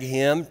beg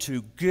him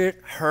to get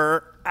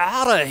her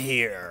out of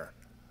here.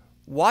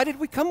 Why did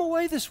we come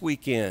away this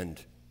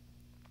weekend?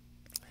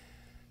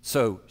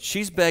 So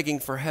she's begging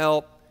for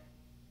help.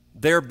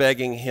 They're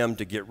begging him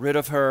to get rid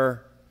of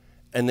her.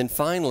 And then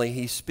finally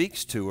he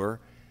speaks to her,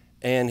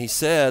 and he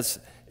says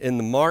in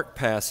the Mark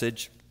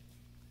passage,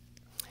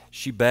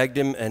 she begged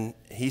him, and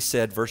he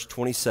said, verse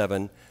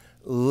 27,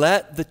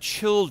 let the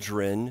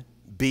children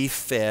be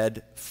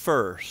fed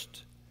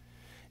first.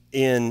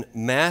 In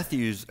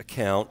Matthew's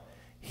account,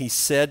 he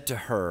said to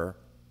her,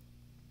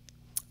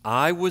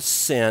 I was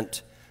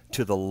sent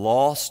to the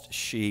lost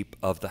sheep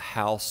of the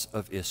house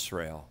of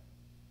Israel.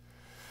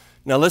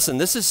 Now listen,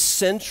 this is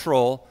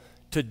central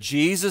to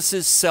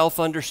Jesus'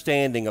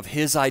 self-understanding of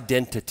his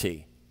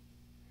identity.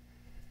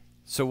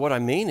 So what I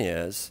mean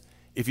is,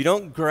 if you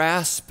don't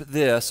grasp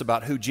this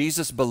about who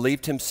Jesus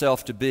believed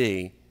himself to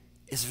be,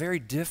 it's very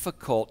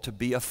difficult to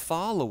be a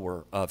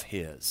follower of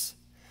his.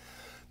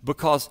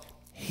 Because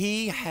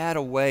he had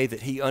a way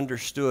that he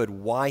understood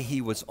why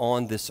he was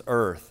on this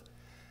earth.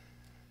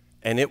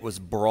 And it was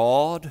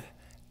broad,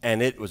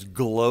 and it was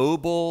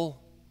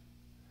global,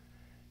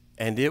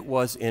 and it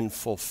was in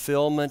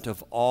fulfillment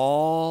of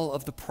all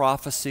of the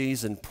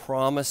prophecies and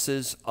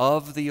promises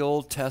of the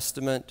Old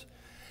Testament,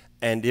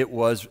 and it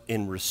was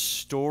in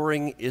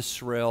restoring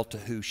Israel to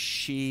who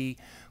she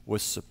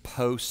was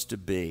supposed to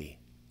be.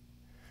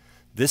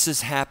 This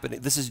is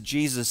happening. This is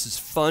Jesus'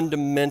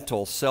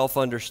 fundamental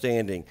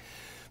self-understanding.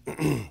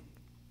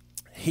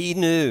 He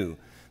knew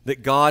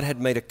that God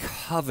had made a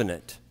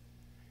covenant.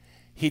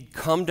 He'd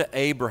come to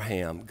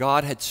Abraham.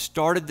 God had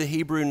started the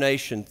Hebrew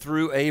nation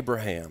through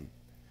Abraham.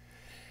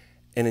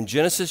 And in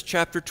Genesis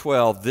chapter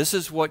 12, this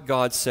is what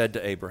God said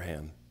to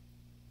Abraham.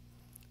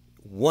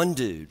 One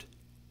dude,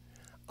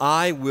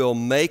 I will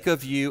make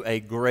of you a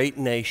great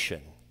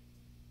nation.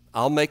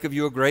 I'll make of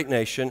you a great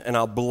nation, and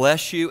I'll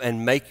bless you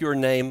and make your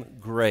name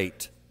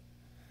great,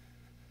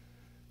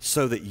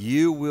 so that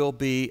you will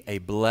be a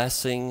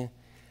blessing,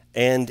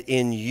 and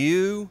in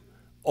you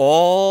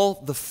all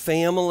the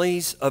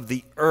families of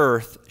the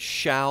earth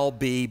shall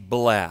be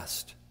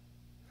blessed.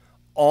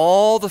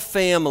 All the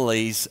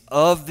families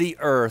of the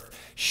earth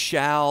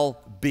shall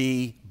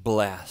be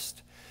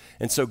blessed.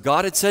 And so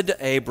God had said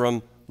to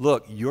Abram,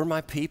 look, you're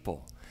my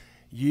people.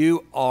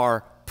 You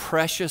are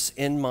precious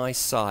in my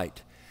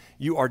sight.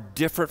 You are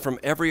different from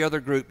every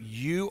other group.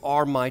 You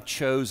are my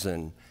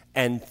chosen,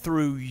 and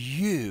through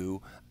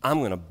you, I'm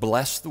going to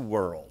bless the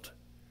world.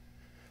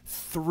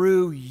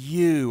 Through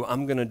you,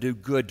 I'm going to do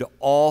good to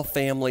all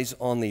families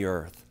on the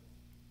earth.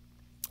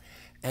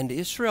 And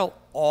Israel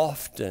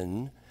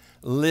often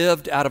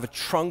lived out of a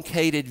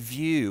truncated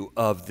view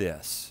of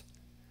this.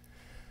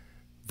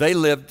 They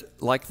lived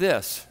like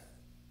this.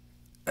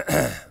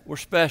 We're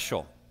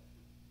special.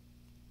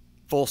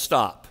 Full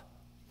stop.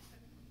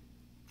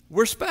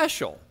 We're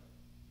special.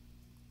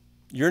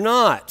 You're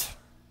not.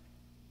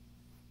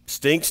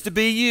 Stinks to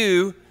be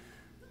you,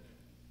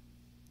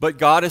 but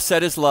God has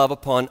set his love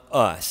upon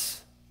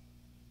us.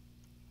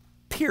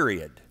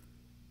 Period.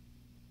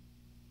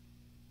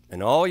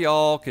 And all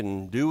y'all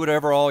can do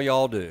whatever all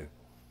y'all do.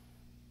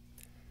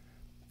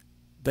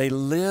 They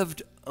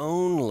lived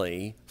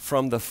only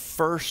from the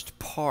first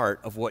part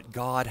of what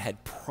God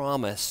had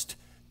promised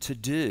to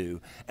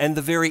do and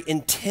the very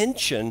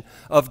intention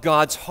of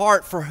God's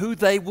heart for who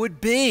they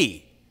would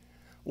be.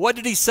 What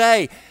did he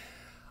say?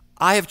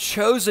 I have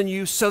chosen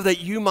you so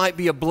that you might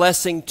be a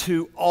blessing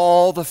to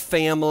all the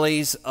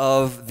families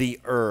of the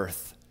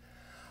earth.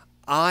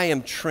 I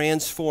am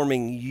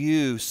transforming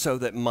you so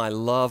that my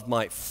love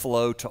might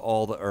flow to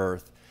all the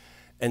earth.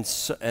 And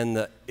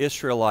the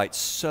Israelites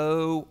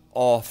so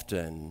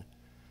often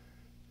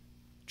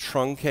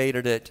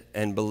truncated it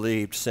and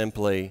believed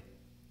simply,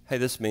 hey,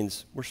 this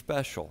means we're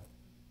special.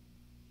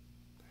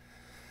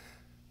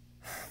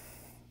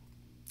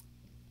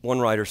 One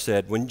writer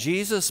said, when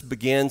Jesus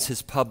begins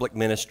his public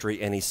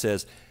ministry and he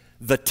says,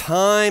 "The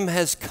time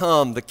has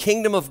come, the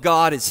kingdom of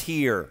God is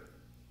here,"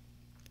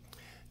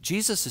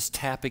 Jesus is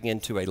tapping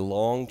into a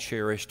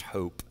long-cherished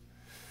hope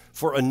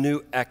for a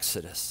new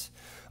exodus,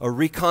 a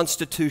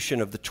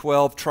reconstitution of the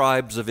 12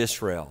 tribes of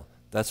Israel.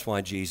 That's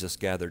why Jesus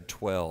gathered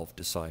 12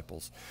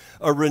 disciples.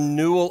 A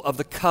renewal of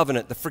the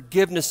covenant, the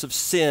forgiveness of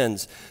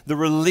sins, the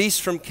release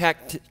from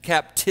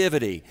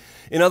captivity.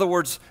 In other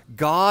words,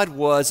 God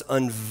was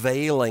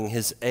unveiling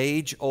his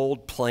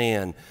age-old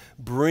plan,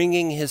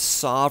 bringing his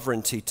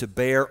sovereignty to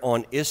bear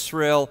on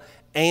Israel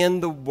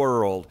and the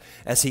world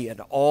as he had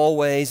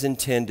always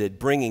intended,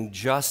 bringing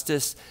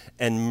justice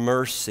and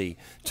mercy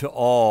to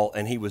all.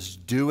 And he was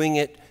doing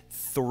it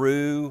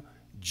through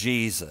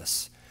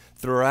Jesus.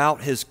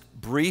 Throughout his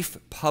brief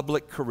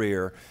public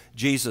career,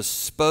 Jesus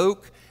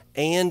spoke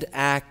and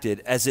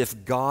acted as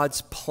if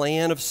God's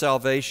plan of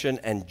salvation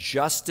and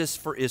justice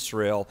for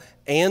Israel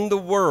and the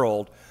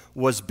world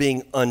was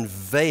being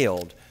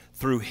unveiled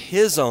through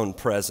his own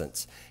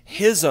presence,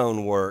 his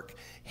own work,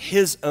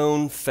 his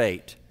own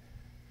fate.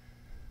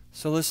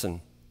 So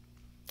listen,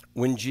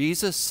 when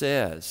Jesus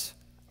says,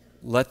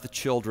 "Let the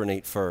children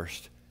eat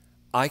first,"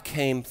 I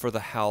came for the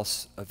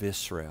house of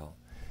Israel,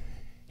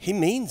 he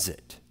means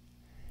it.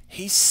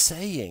 He's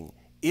saying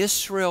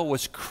Israel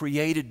was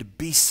created to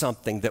be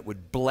something that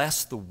would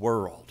bless the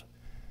world,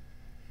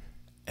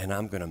 and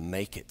I'm going to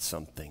make it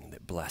something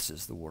that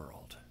blesses the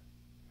world.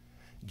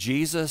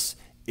 Jesus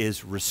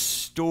is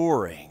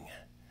restoring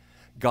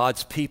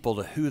God's people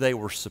to who they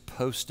were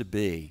supposed to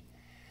be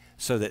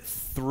so that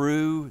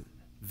through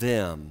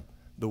them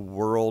the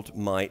world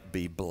might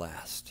be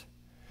blessed.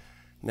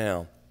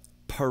 Now,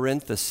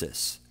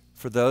 parenthesis,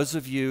 for those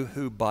of you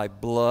who by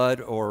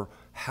blood or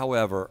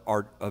however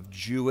are of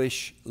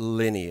Jewish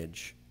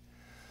lineage,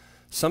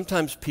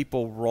 sometimes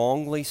people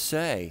wrongly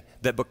say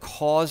that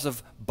because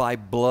of by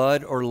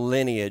blood or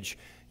lineage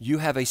you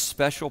have a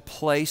special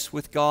place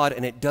with God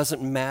and it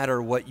doesn't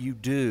matter what you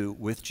do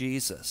with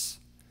Jesus.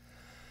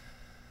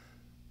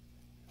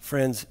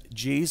 Friends,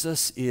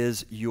 Jesus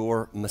is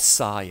your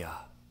Messiah.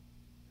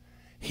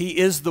 He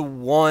is the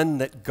one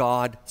that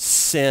God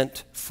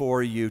sent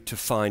for you to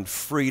find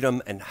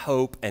freedom and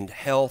hope and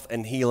health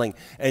and healing,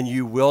 and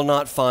you will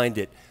not find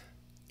it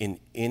in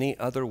any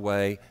other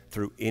way,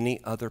 through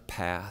any other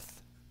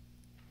path.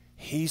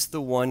 He's the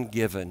one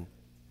given.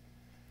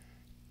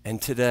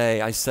 And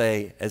today I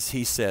say, as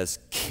he says,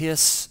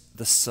 kiss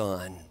the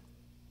Son.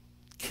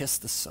 Kiss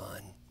the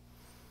Son,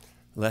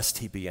 lest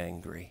he be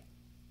angry.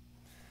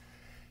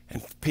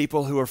 And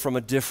people who are from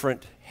a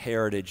different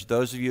heritage,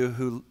 those of you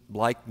who,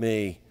 like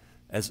me,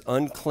 as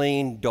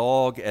unclean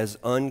dog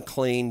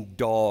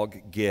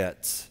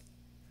gets,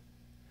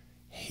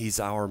 he's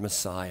our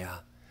Messiah.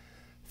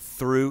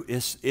 Through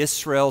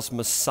Israel's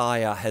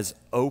Messiah has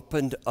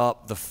opened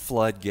up the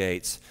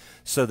floodgates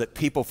so that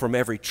people from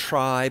every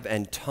tribe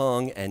and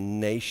tongue and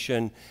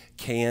nation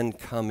can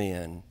come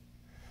in.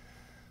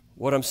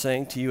 What I'm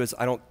saying to you is,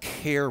 I don't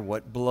care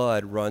what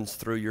blood runs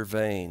through your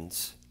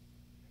veins.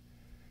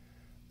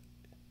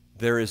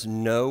 There is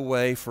no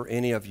way for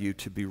any of you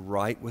to be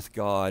right with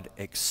God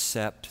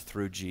except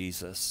through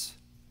Jesus.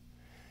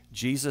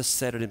 Jesus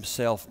said it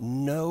himself,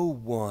 no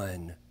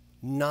one,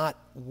 not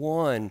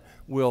one,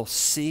 will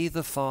see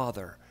the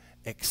Father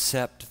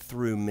except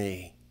through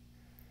me.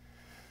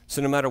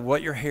 So no matter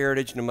what your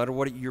heritage, no matter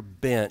what your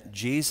bent,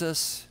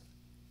 Jesus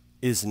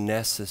is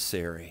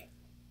necessary.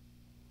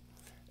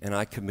 And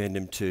I commend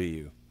him to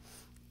you.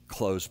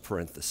 Close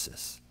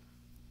parenthesis.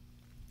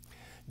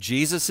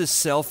 Jesus'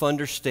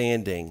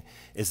 self-understanding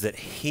is that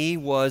he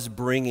was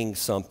bringing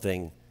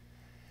something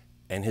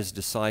and his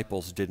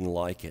disciples didn't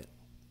like it.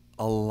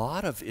 A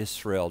lot of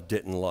Israel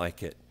didn't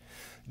like it.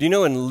 Do you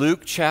know in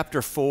Luke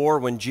chapter 4,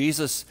 when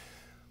Jesus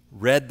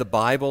read the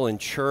Bible in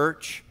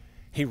church,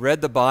 he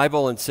read the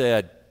Bible and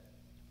said,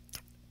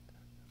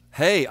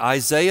 "Hey,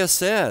 Isaiah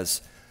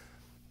says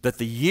that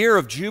the year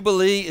of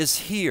Jubilee is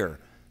here,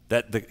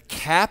 that the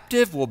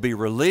captive will be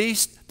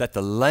released, that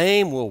the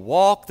lame will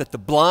walk, that the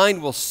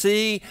blind will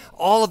see."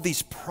 All of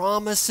these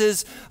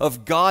promises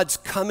of God's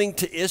coming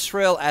to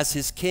Israel as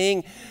his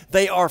king,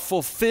 they are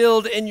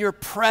fulfilled in your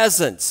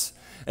presence.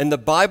 And the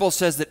Bible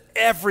says that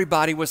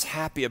everybody was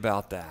happy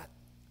about that.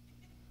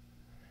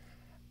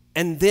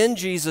 And then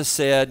Jesus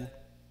said,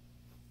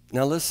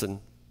 now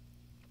listen,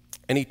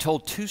 and he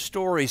told two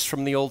stories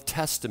from the Old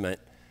Testament.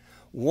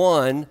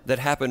 One that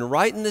happened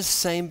right in this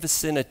same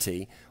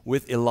vicinity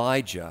with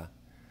Elijah,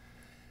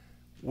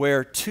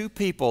 where two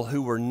people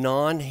who were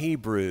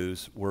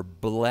non-Hebrews were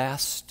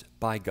blessed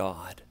by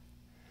God.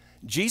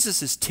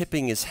 Jesus is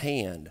tipping his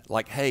hand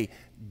like, hey,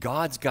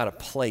 God's got a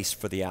place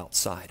for the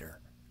outsider.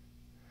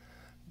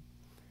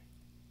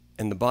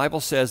 And the Bible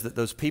says that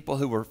those people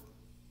who were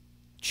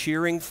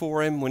cheering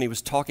for him when he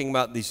was talking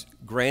about these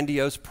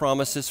grandiose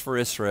promises for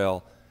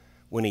Israel,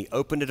 when he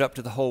opened it up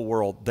to the whole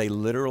world, they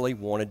literally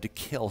wanted to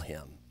kill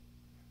him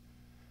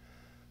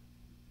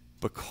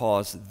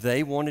because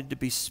they wanted to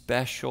be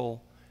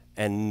special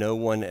and no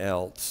one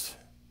else.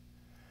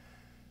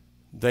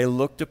 They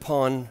looked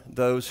upon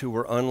those who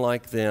were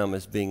unlike them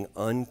as being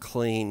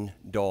unclean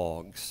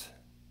dogs.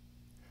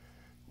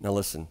 Now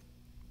listen.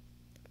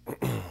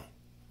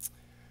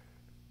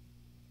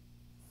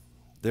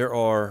 There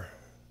are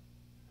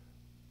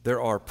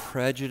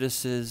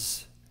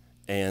prejudices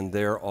and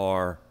there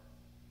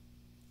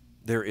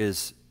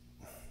is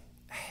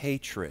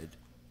hatred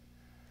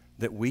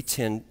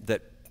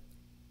that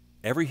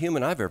every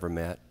human I've ever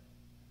met,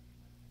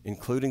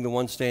 including the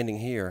one standing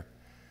here,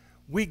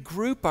 we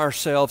group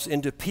ourselves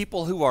into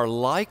people who are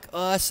like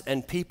us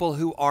and people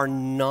who are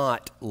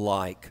not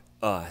like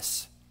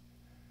us.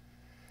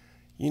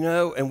 You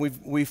know, and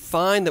we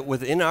find that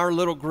within our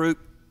little group,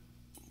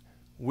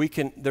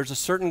 there's a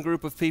certain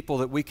group of people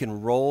that we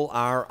can roll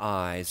our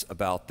eyes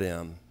about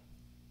them.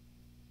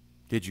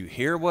 Did you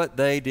hear what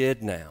they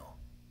did now?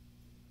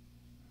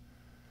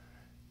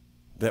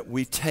 That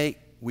we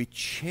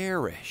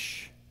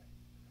cherish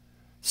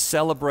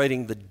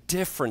celebrating the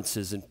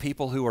differences in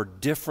people who are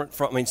different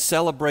from,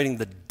 celebrating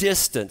the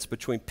distance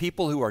between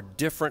people who are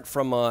different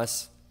from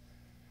us,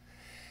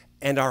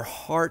 and our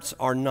hearts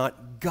are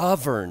not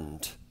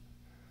governed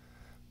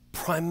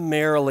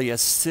primarily as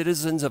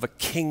citizens of a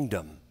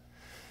kingdom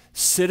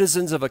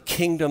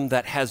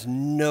that has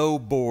no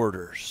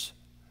borders,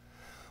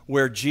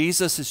 where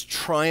Jesus is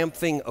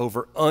triumphing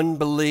over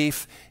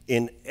unbelief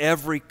in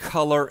every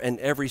color and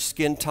every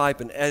skin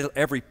type and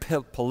every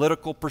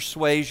political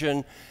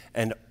persuasion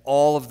and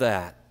all of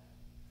that.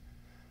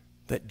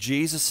 That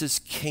Jesus'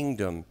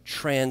 kingdom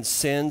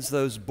transcends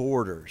those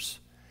borders.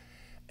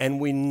 And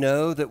we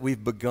know that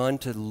we've begun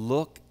to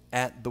look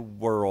at the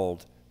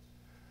world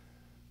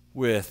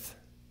with,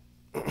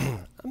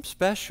 I'm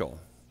special.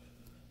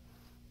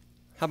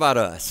 How about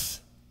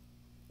us?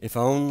 If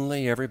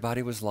only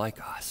everybody was like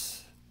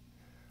us.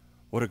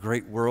 What a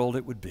great world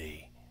it would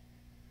be.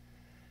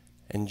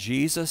 And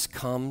Jesus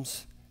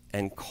comes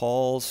and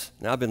calls,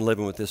 now I've been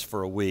living with this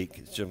for a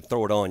week, so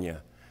throw it on you,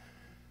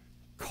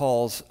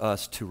 calls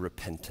us to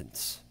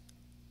repentance.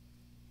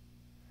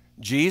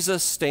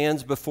 Jesus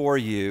stands before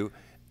you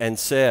and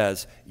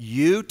says,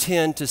 you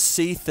tend to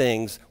see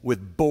things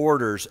with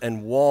borders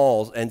and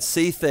walls and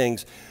see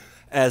things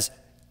as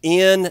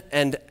in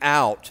and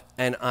out.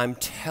 And I'm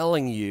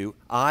telling you,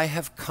 I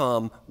have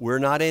come. We're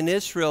not in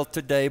Israel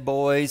today,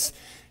 boys.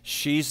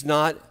 She's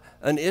not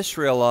an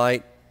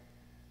Israelite.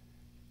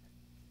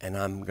 And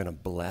I'm going to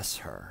bless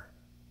her.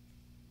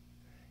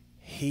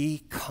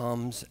 He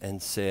comes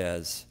and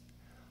says,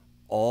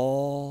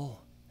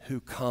 all who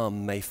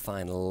come may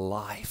find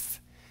life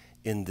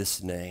in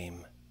this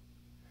name.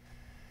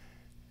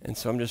 And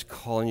so I'm just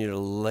calling you to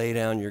lay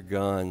down your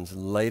guns,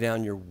 lay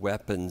down your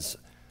weapons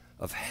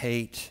of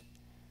hate,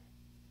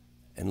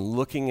 and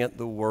looking at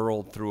the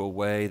world through a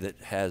way that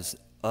has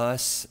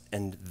us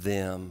and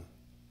them.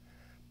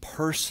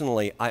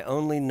 Personally, I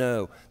only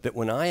know that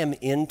when I am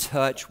in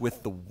touch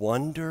with the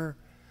wonder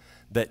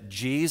that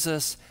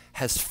Jesus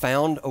has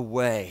found a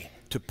way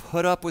to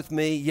put up with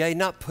me, yea,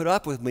 not put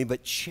up with me,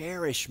 but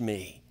cherish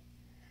me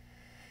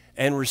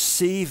and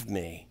receive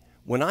me.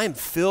 When I'm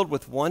filled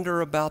with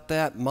wonder about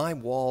that, my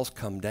walls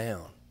come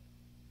down.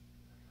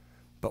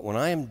 But when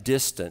I am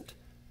distant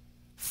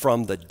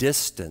from the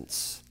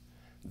distance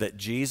that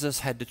Jesus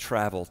had to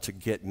travel to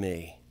get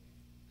me,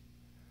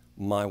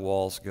 my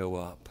walls go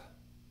up.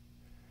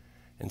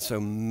 And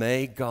so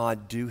may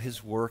God do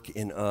his work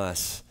in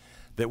us,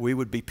 that we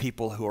would be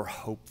people who are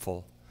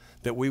hopeful,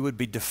 that we would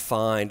be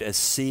defined as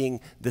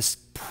seeing this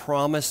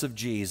promise of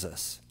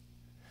Jesus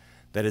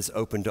that is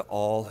open to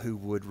all who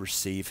would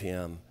receive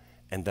him,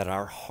 and that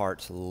our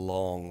hearts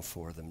long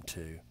for them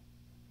too.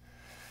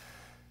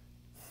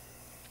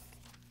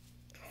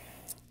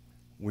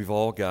 We've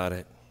all got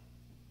it.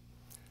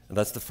 And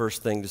that's the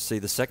first thing to see.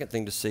 The second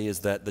thing to see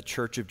is that the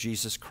Church of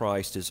Jesus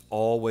Christ is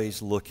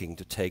always looking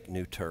to take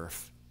new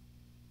turf.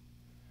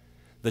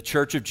 The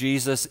Church of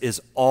Jesus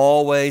is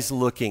always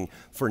looking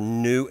for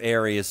new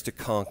areas to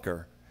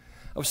conquer.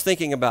 I was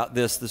thinking about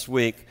this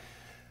week.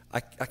 I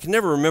can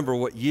never remember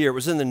what year. It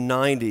was in the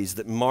 90s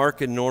that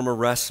Mark and Norma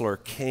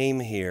Ressler came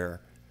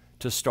here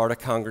to start a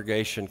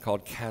congregation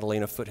called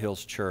Catalina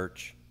Foothills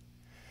Church.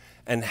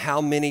 And how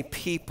many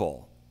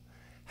people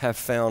have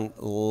found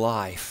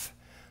life,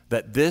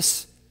 that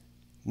this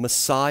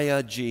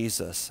Messiah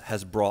Jesus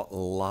has brought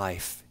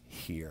life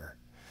here.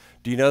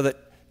 Do you know that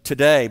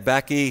today,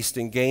 back east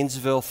in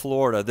Gainesville,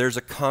 Florida, there's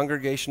a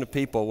congregation of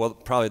people, well,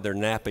 probably they're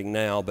napping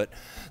now, but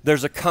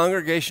there's a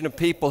congregation of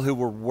people who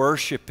were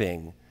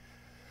worshiping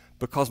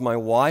because my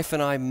wife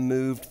and I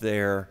moved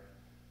there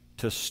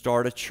to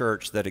start a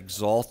church that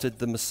exalted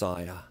the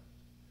Messiah.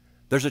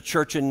 There's a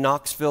church in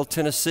Knoxville,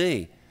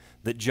 Tennessee,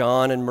 that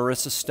John and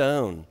Marissa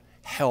Stone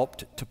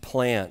helped to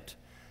plant,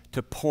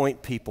 to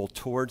point people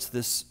towards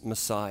this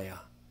Messiah.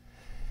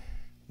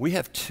 We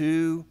have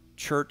 2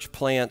 church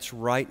plants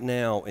right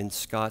now in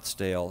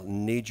Scottsdale.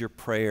 Need your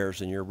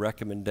prayers and your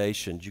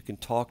recommendations. You can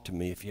talk to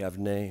me if you have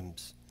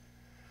names.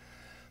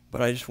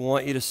 But I just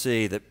want you to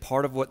see that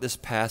part of what this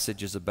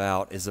passage is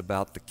about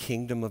the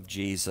kingdom of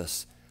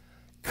Jesus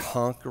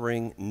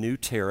conquering new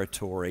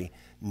territory,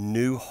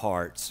 new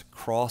hearts,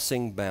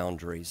 crossing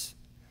boundaries.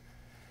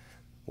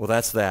 Well,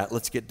 that's that.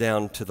 Let's get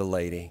down to the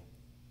lady.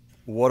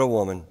 What a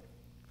woman.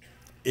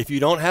 If you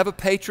don't have a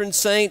patron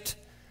saint,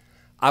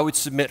 I would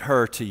submit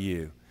her to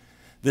you.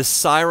 This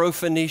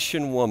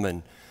Syrophoenician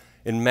woman,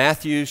 in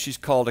Matthew, she's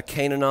called a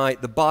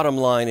Canaanite. The bottom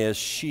line is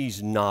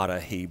she's not a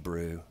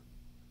Hebrew.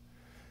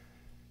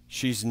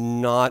 She's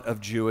not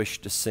of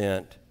Jewish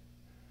descent.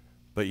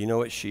 But you know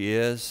what she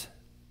is?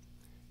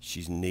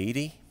 She's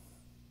needy,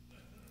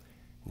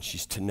 and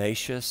she's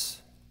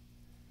tenacious,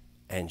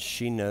 and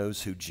she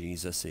knows who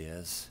Jesus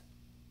is.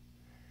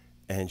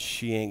 And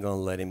she ain't going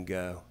to let him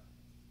go.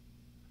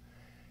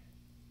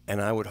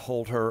 And I would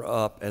hold her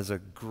up as a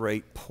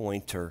great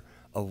pointer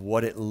of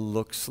what it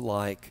looks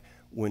like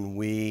when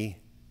we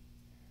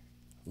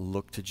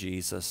look to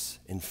Jesus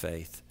in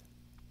faith.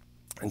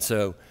 And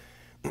so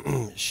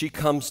she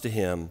comes to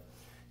him.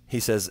 He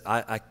says,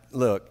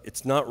 look,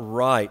 it's not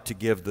right to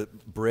give the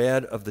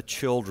bread of the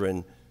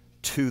children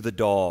to the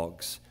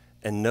dogs.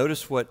 And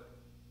notice what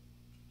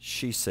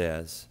she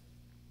says.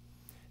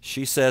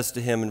 She says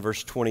to him in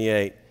verse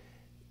 28,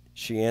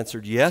 she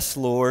answered, "Yes,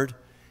 Lord,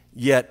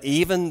 yet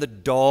even the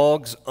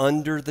dogs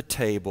under the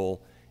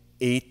table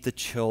eat the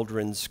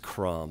children's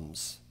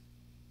crumbs."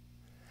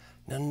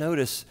 Now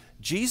notice,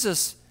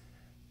 Jesus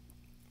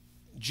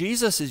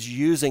is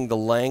using the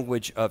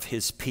language of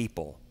his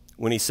people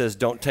when he says,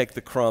 don't take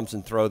the crumbs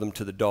and throw them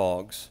to the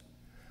dogs.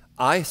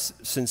 I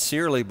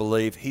sincerely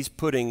believe he's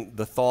putting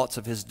the thoughts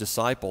of his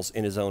disciples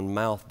in his own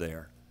mouth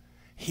there.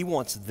 He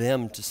wants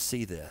them to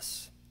see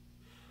this.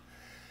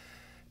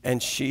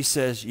 And she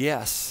says,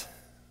 yes.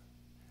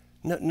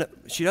 No,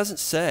 she doesn't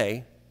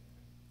say,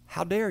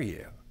 how dare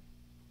you?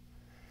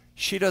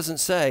 She doesn't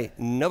say,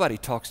 nobody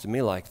talks to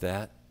me like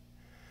that.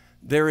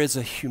 There is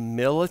a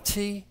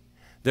humility,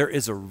 there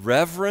is a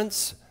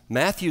reverence.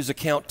 Matthew's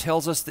account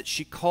tells us that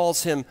she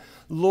calls him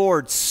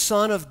Lord,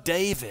 Son of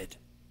David.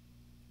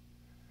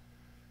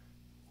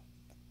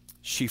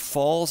 She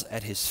falls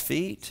at his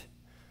feet.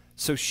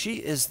 So she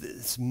is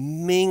this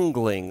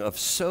mingling of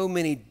so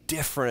many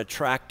different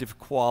attractive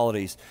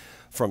qualities,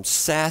 from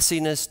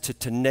sassiness to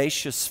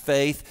tenacious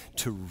faith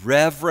to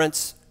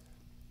reverence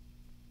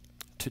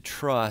to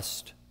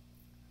trust.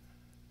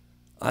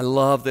 I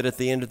love that at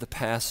the end of the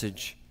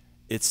passage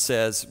it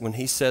says, when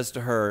he says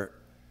to her,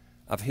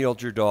 I've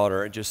healed your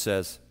daughter, it just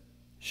says,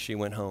 she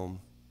went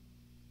home.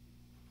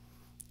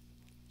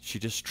 She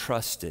just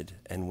trusted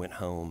and went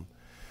home.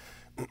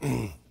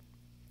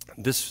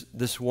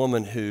 This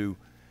woman who,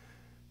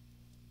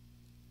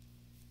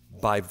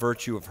 by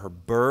virtue of her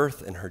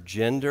birth and her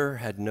gender,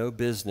 had no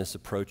business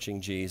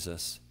approaching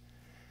Jesus.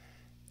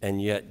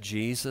 And yet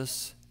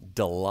Jesus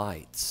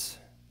delights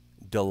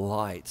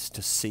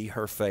to see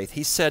her faith.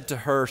 He said to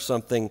her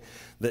something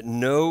that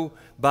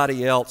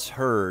nobody else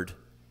heard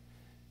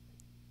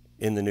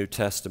in the New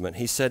Testament.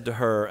 He said to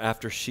her,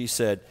 after she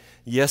said,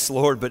 yes,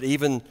 Lord, but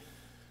even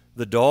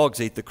the dogs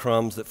eat the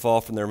crumbs that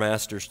fall from their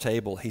master's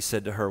table. He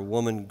said to her,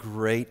 woman,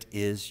 great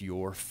is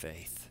your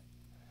faith.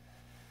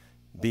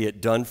 Be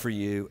it done for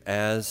you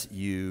as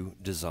you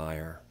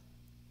desire.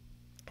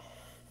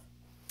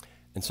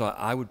 And so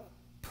I would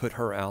put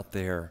her out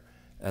there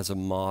as a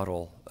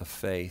model of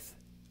faith.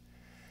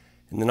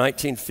 In the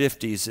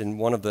 1950s, in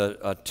one of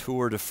the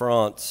Tour de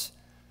France,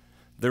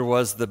 there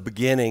was the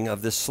beginning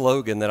of this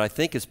slogan that I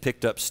think has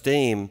picked up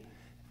steam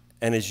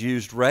and is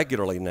used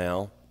regularly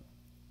now.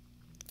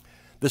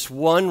 This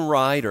one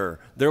rider,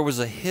 there was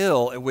a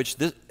hill at which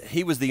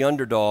he was the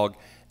underdog,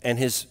 and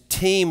his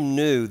team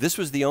knew this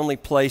was the only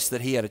place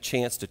that he had a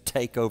chance to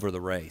take over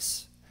the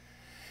race.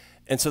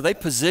 And so they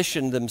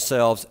positioned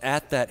themselves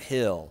at that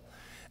hill.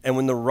 And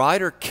when the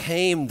rider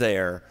came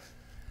there,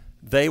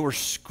 they were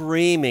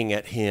screaming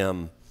at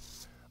him,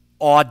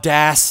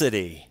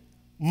 audacity,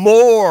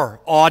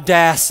 more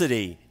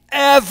audacity,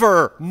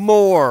 ever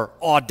more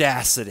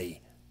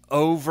audacity,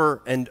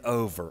 over and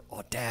over,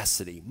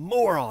 audacity,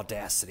 more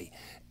audacity,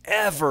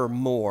 ever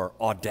more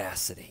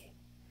audacity.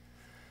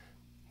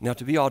 Now,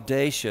 to be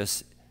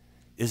audacious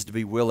is to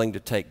be willing to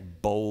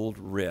take bold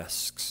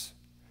risks.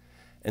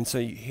 And so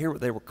you hear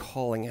what they were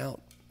calling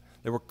out.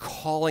 They were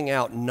calling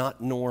out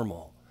not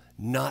normal,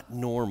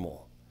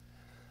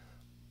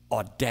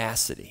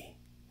 audacity.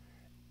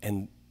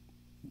 And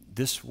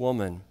this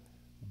woman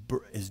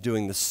is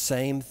doing the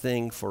same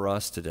thing for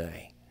us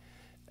today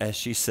as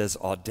she says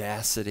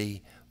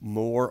audacity,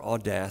 more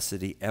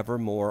audacity, ever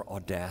more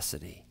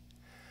audacity.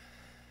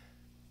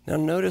 Now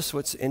notice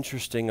what's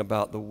interesting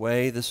about the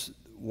way this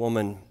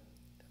woman,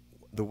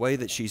 the way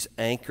that she's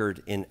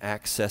anchored in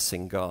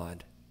accessing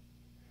God.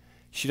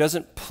 She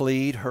doesn't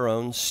plead her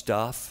own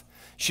stuff.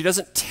 She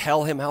doesn't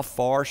tell him how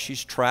far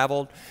she's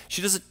traveled.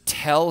 She doesn't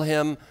tell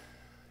him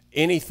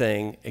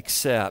anything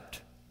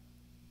except,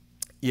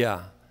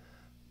 yeah,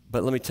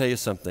 but let me tell you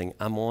something,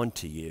 I'm on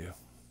to you.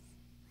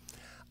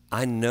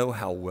 I know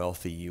how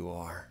wealthy you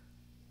are.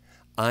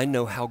 I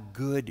know how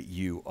good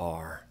you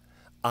are.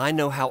 I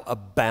know how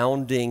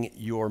abounding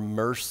your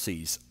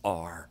mercies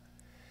are.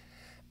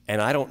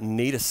 And I don't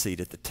need a seat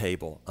at the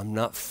table. I'm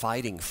not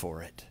fighting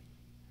for it.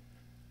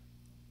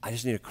 I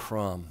just need a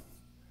crumb.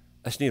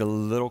 I just need a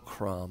little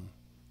crumb.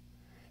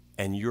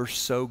 And you're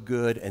so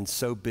good and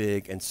so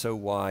big and so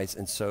wise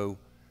and so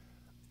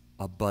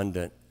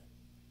abundant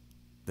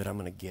that I'm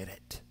going to get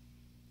it.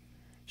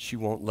 She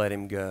won't let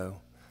him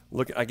go.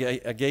 Look, I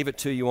gave it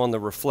to you on the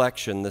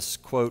reflection, this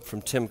quote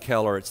from Tim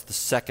Keller. It's the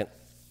second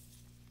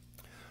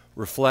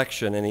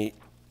reflection, and he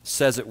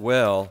says it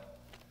well,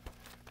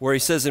 where he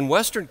says, in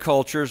Western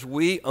cultures,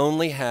 we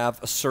only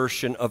have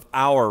assertion of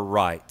our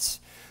rights.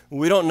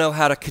 We don't know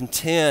how to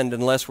contend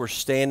unless we're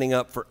standing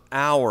up for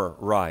our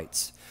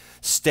rights,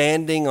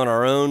 standing on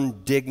our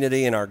own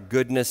dignity and our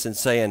goodness and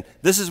saying,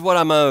 this is what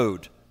I'm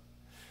owed.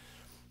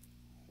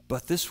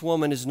 But this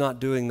woman is not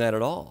doing that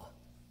at all.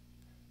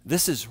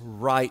 This is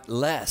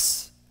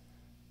rightless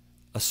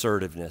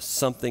assertiveness,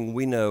 something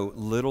we know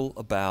little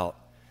about.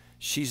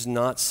 She's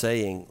not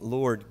saying,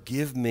 Lord,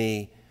 give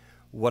me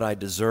what I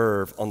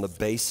deserve on the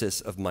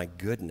basis of my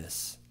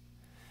goodness.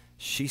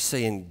 She's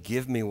saying,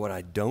 give me what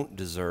I don't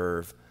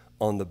deserve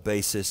on the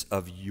basis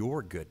of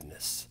your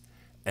goodness,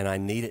 and I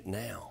need it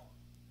now.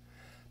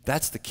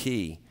 That's the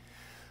key.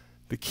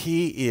 The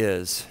key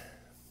is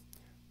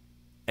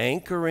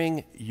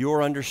anchoring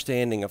your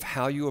understanding of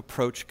how you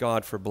approach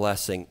God for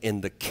blessing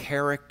in the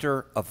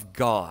character of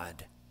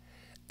God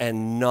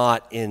and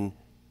not in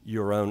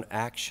your own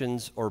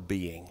actions or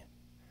being,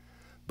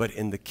 but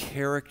in the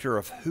character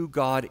of who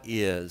God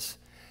is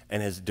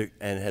and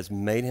has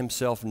made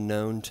himself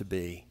known to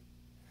be.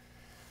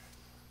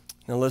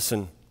 Now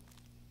listen,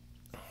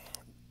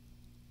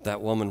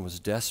 that woman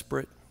was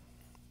desperate.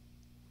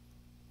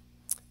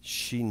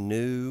 She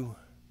knew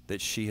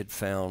that she had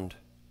found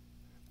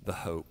the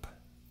hope,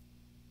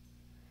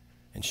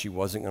 and she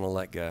wasn't going to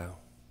let go.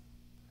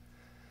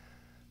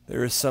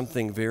 There is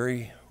something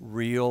very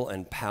real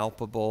and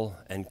palpable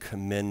and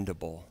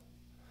commendable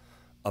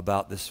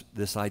about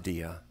this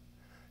idea,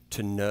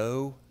 to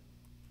know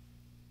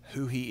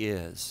who he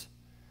is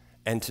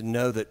and to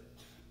know that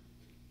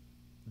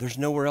there's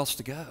nowhere else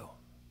to go.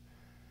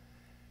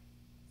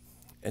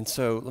 And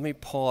so let me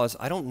pause.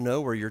 I don't know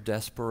where your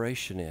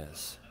desperation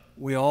is.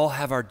 We all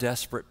have our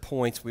desperate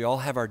points. We all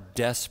have our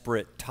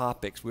desperate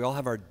topics. We all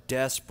have our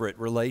desperate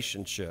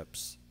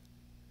relationships.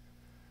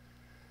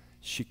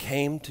 She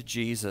came to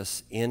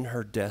Jesus in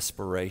her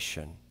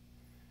desperation,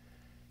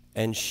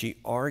 and she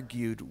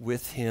argued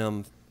with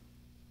him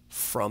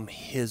from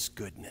his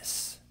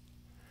goodness,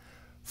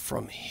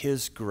 from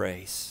his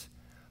grace,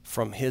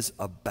 from his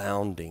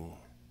abounding.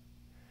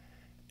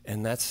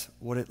 And that's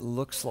what it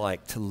looks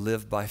like to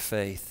live by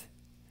faith,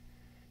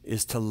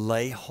 is to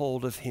lay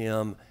hold of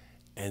him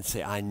and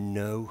say, I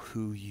know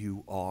who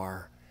you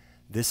are.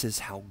 This is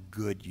how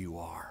good you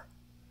are.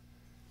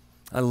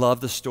 I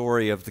love the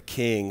story of the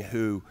king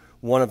who,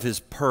 one of his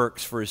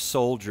perks for his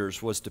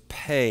soldiers was to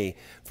pay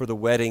for the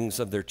weddings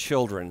of their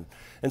children.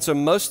 And so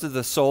most of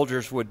the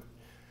soldiers would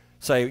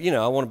say, you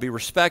know, I want to be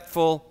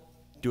respectful,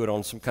 do it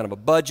on some kind of a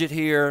budget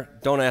here,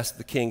 don't ask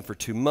the king for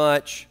too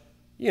much,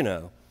 you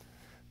know.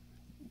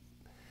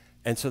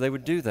 And so they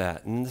would do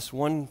that. And this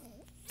one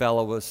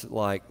fellow was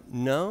like,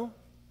 no,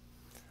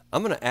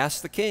 I'm going to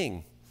ask the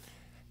king.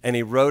 And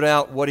he wrote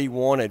out what he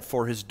wanted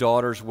for his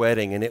daughter's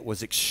wedding, and it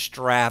was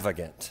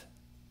extravagant.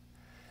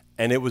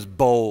 And it was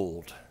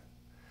bold.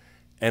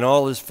 And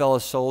all his fellow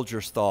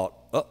soldiers thought,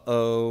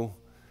 uh-oh,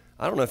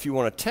 I don't know if you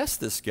want to test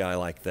this guy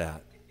like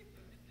that.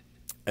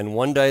 And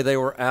one day they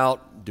were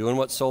out doing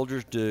what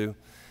soldiers do,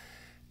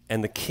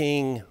 and the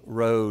king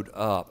rode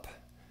up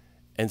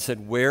and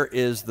said, where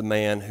is the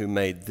man who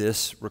made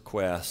this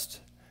request?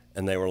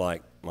 And they were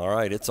like, all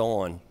right, it's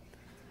on.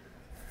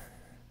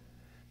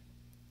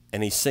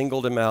 And he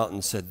singled him out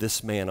and said,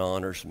 this man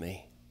honors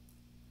me.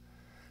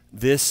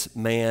 This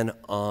man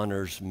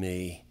honors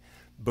me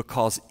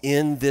because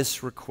in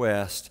this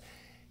request,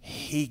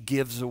 he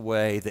gives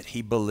away that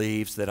he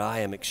believes that I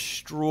am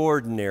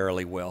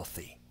extraordinarily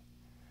wealthy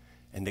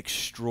and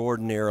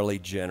extraordinarily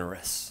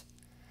generous,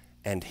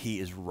 and he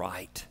is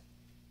right.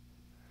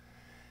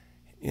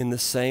 In the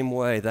same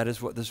way, that is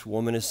what this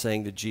woman is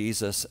saying to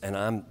Jesus,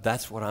 and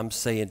that's what I'm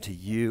saying to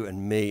you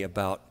and me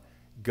about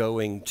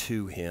going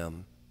to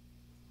him.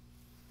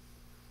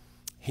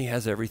 He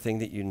has everything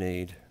that you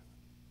need,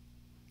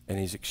 and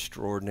he's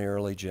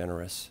extraordinarily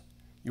generous.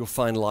 You'll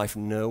find life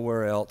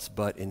nowhere else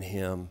but in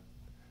him.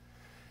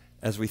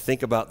 As we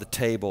think about the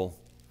table,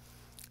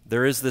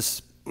 there is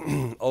this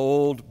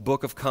old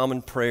Book of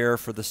Common Prayer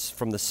from the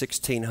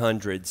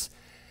 1600s,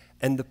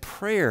 and the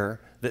prayer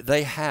that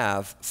they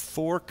have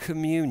for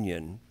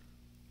communion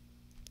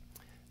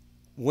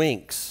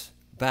winks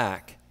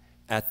back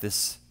at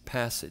this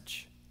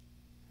passage.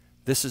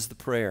 This is the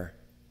prayer.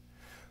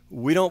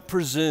 We don't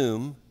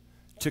presume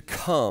to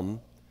come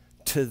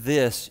to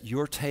this,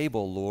 your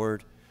table,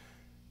 Lord.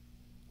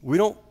 We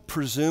don't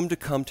presume to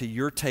come to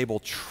your table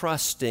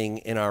trusting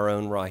in our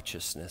own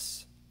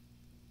righteousness.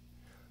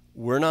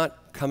 We're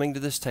not coming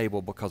to this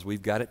table because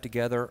we've got it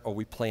together or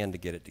we plan to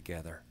get it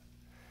together.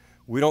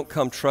 We don't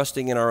come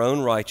trusting in our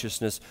own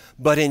righteousness,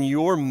 but in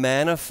your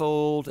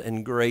manifold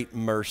and great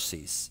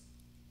mercies.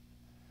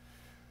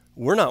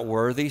 we're not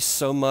worthy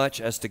so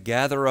much as to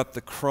gather up the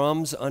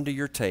crumbs under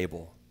your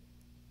table.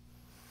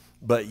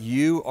 But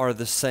you are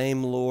the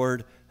same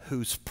Lord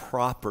whose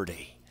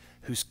property,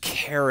 whose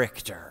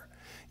character,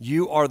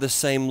 you are the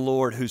same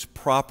Lord whose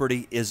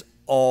property is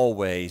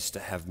always to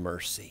have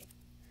mercy.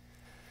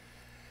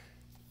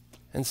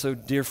 And so,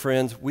 dear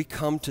friends, we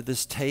come to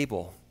this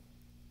table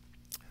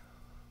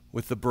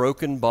with the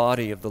broken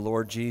body of the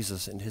Lord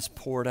Jesus and his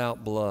poured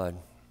out blood.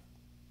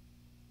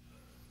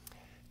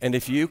 And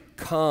if you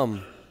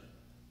come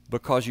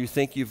because you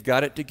think you've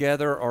got it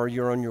together or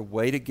you're on your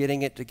way to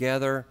getting it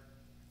together,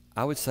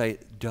 I would say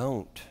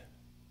don't.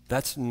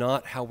 That's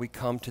not how we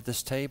come to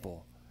this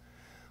table.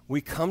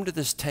 We come to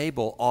this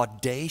table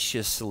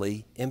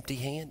audaciously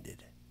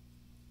empty-handed.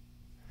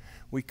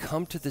 We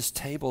come to this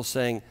table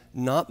saying,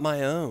 not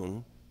my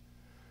own,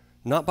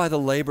 not by the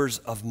labors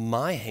of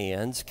my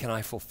hands can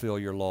I fulfill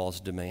your law's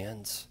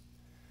demands.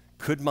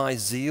 Could my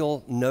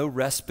zeal no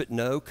respite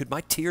know? Could my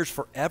tears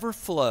forever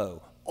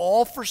flow?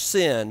 All for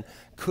sin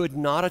could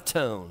not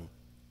atone.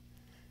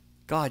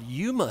 God,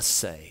 you must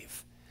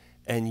save,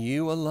 and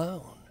you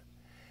alone.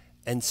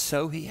 And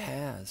so he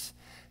has.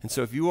 And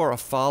so if you are a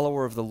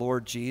follower of the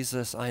Lord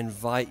Jesus, I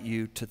invite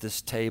you to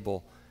this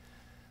table,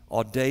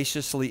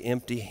 audaciously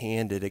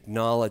empty-handed,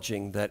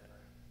 acknowledging that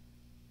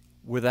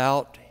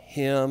without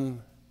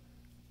him,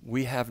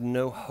 we have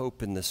no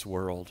hope in this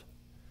world.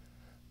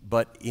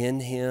 But in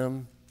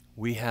him,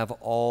 we have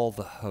all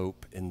the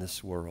hope in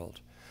this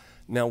world.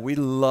 Now, we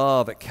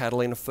love at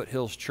Catalina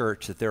Foothills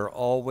Church that there are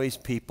always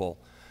people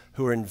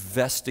who are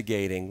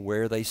investigating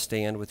where they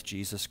stand with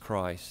Jesus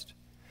Christ.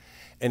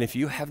 And if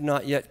you have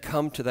not yet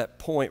come to that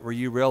point where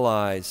you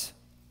realize,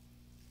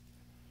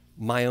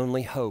 my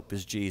only hope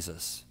is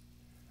Jesus,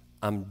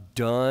 I'm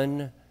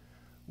done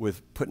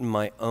with putting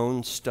my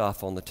own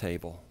stuff on the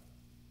table.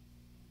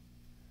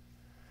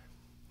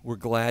 We're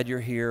glad you're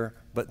here,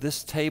 but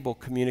this table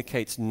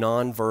communicates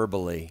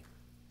non-verbally.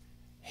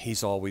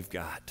 He's all we've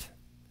got.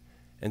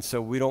 And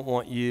so we don't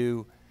want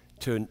you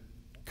to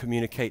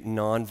communicate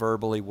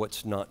non-verbally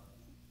what's not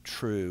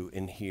true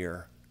in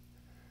here.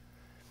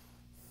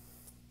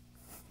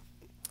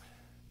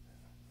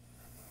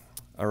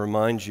 I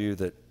remind you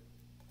that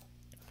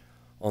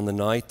on the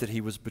night that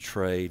he was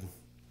betrayed,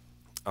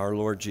 our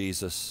Lord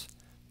Jesus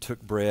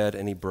took bread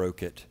and he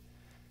broke it.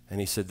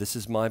 And he said, "This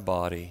is my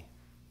body.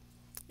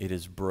 It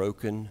is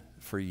broken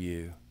for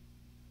you."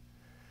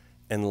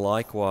 And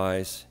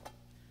likewise,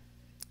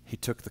 he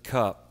took the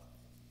cup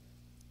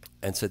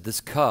and said, "This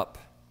cup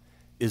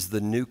is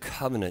the new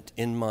covenant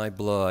in my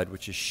blood,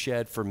 which is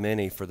shed for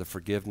many for the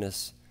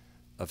forgiveness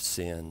of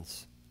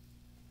sins."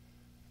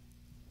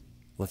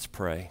 Let's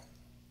pray.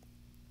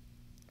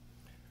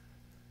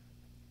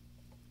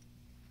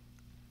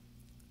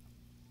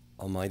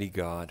 Almighty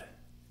God,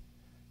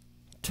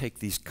 take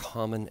these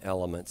common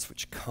elements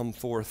which come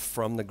forth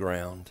from the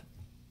ground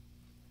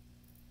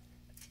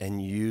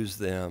and use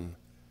them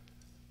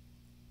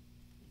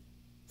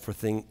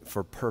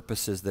for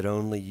purposes that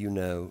only you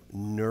know.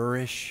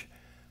 Nourish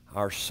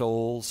our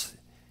souls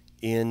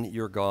in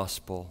your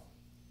gospel.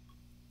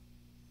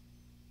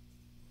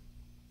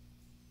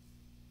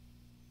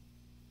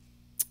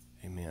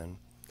 Amen.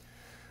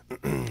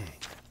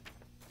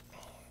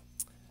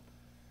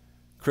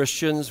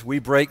 Christians, we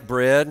break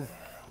bread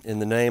in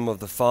the name of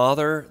the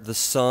Father, the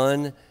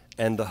Son,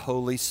 and the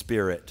Holy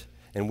Spirit,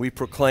 and we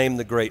proclaim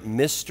the great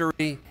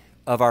mystery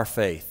of our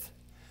faith.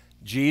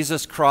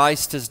 Jesus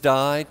Christ has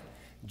died.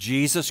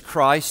 Jesus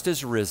Christ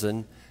is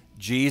risen.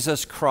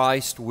 Jesus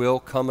Christ will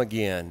come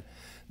again.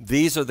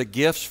 These are the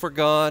gifts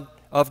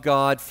of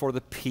God for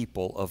the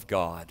people of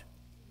God.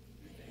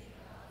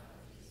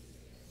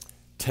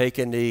 Take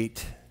and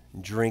eat,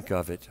 drink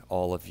of it,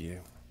 all of you.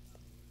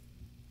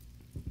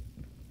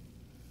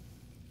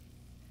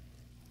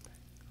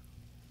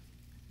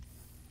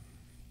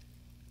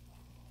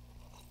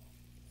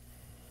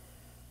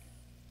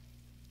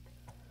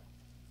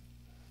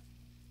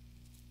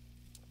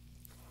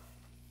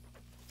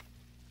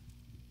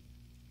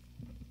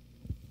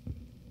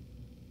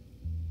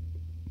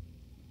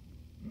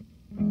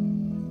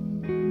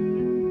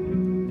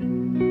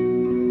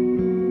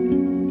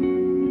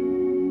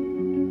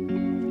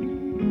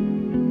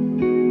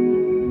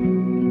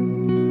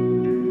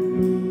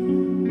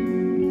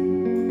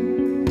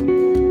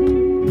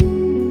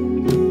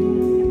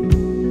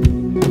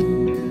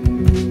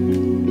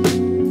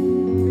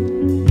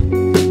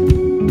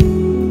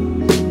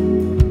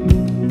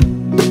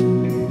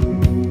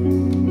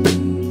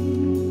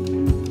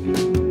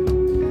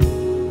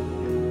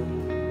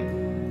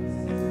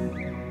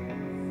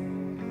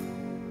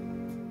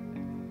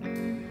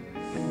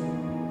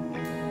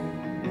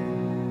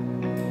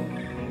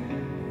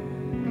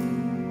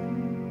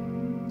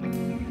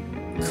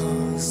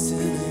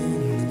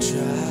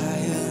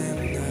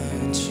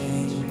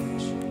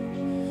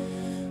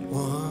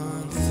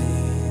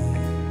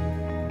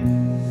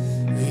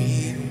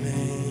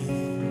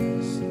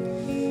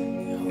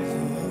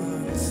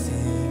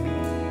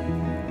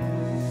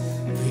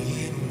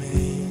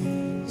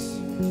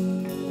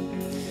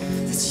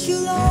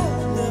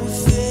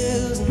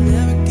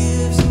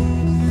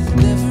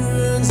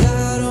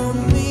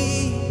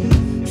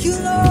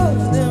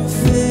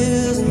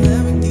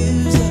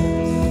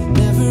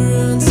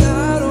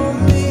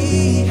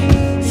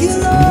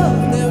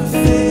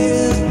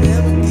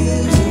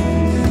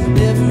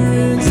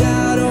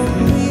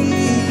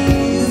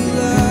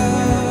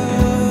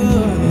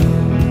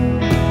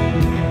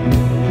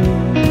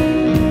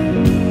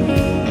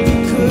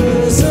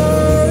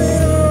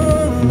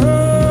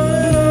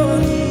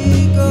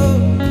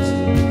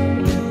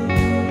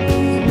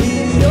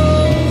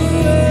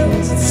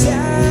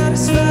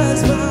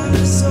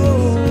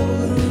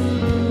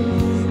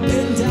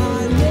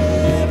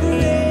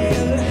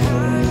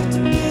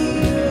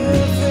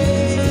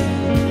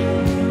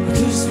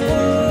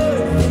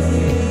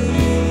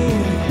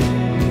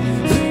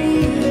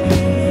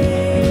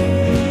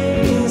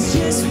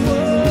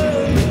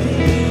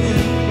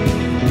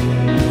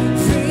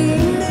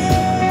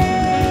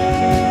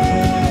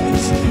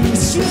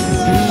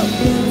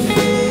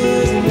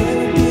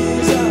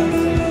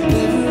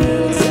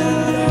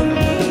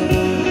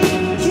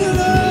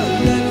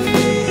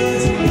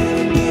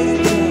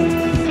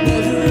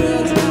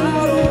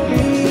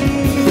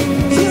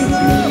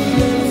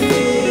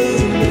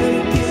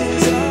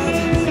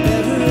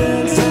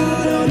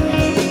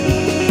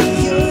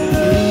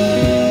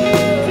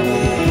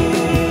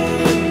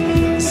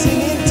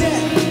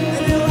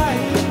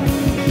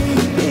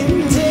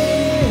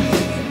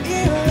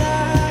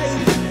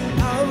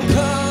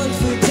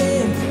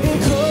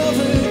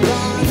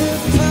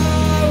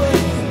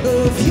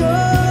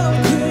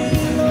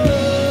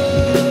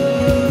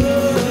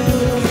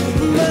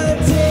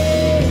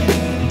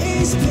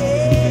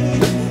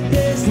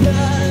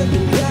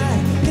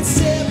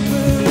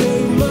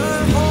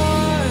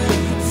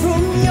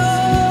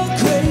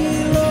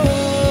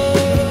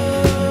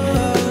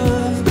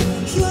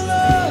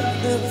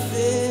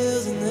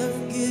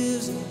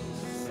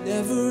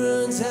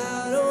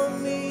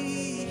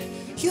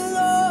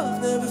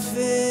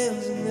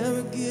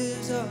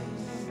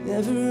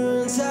 never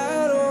runs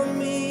out on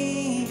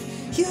me.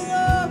 Your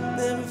love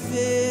never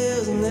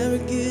fails and never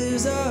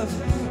gives up,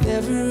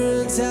 never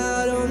runs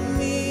out on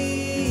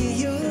me.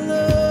 Your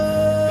love.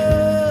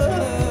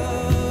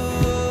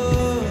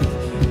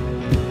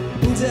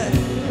 And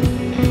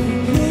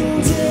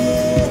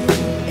death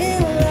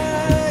in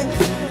life,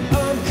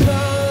 I'm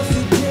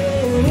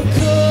confident and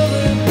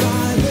covered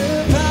by the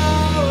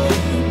power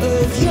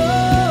of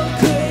your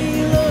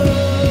great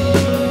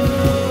love.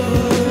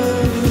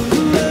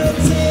 My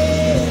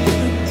debt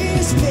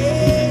is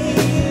paid,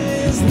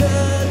 there's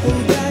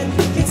nothing that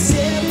can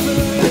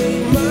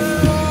separate my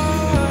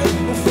heart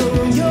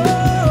from your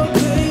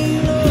great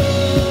love.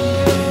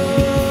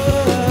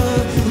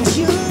 And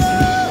your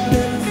love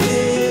never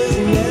fails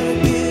and never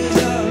gives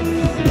up,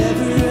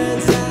 never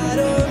runs out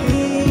on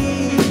me.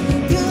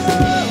 Your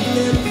love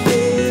never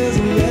fails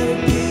and never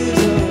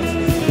gives up,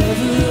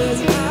 never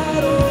runs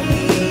out on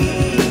me.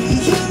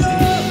 Your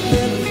love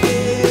never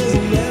fails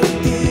and never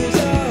gives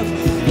up,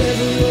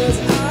 never runs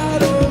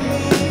out on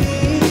me.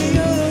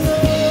 Your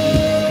love.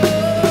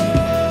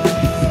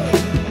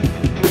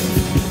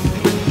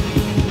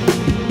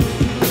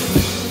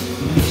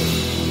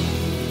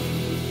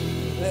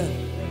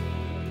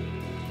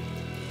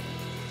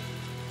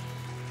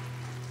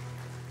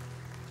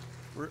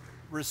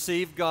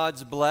 Receive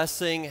God's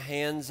blessing,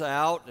 hands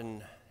out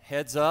and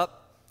heads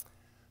up.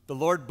 The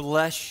Lord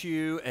bless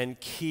you and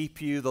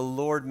keep you. The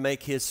Lord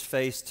make his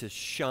face to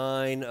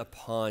shine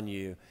upon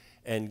you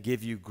and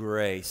give you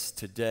grace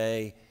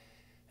today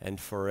and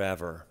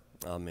forever.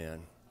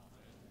 Amen.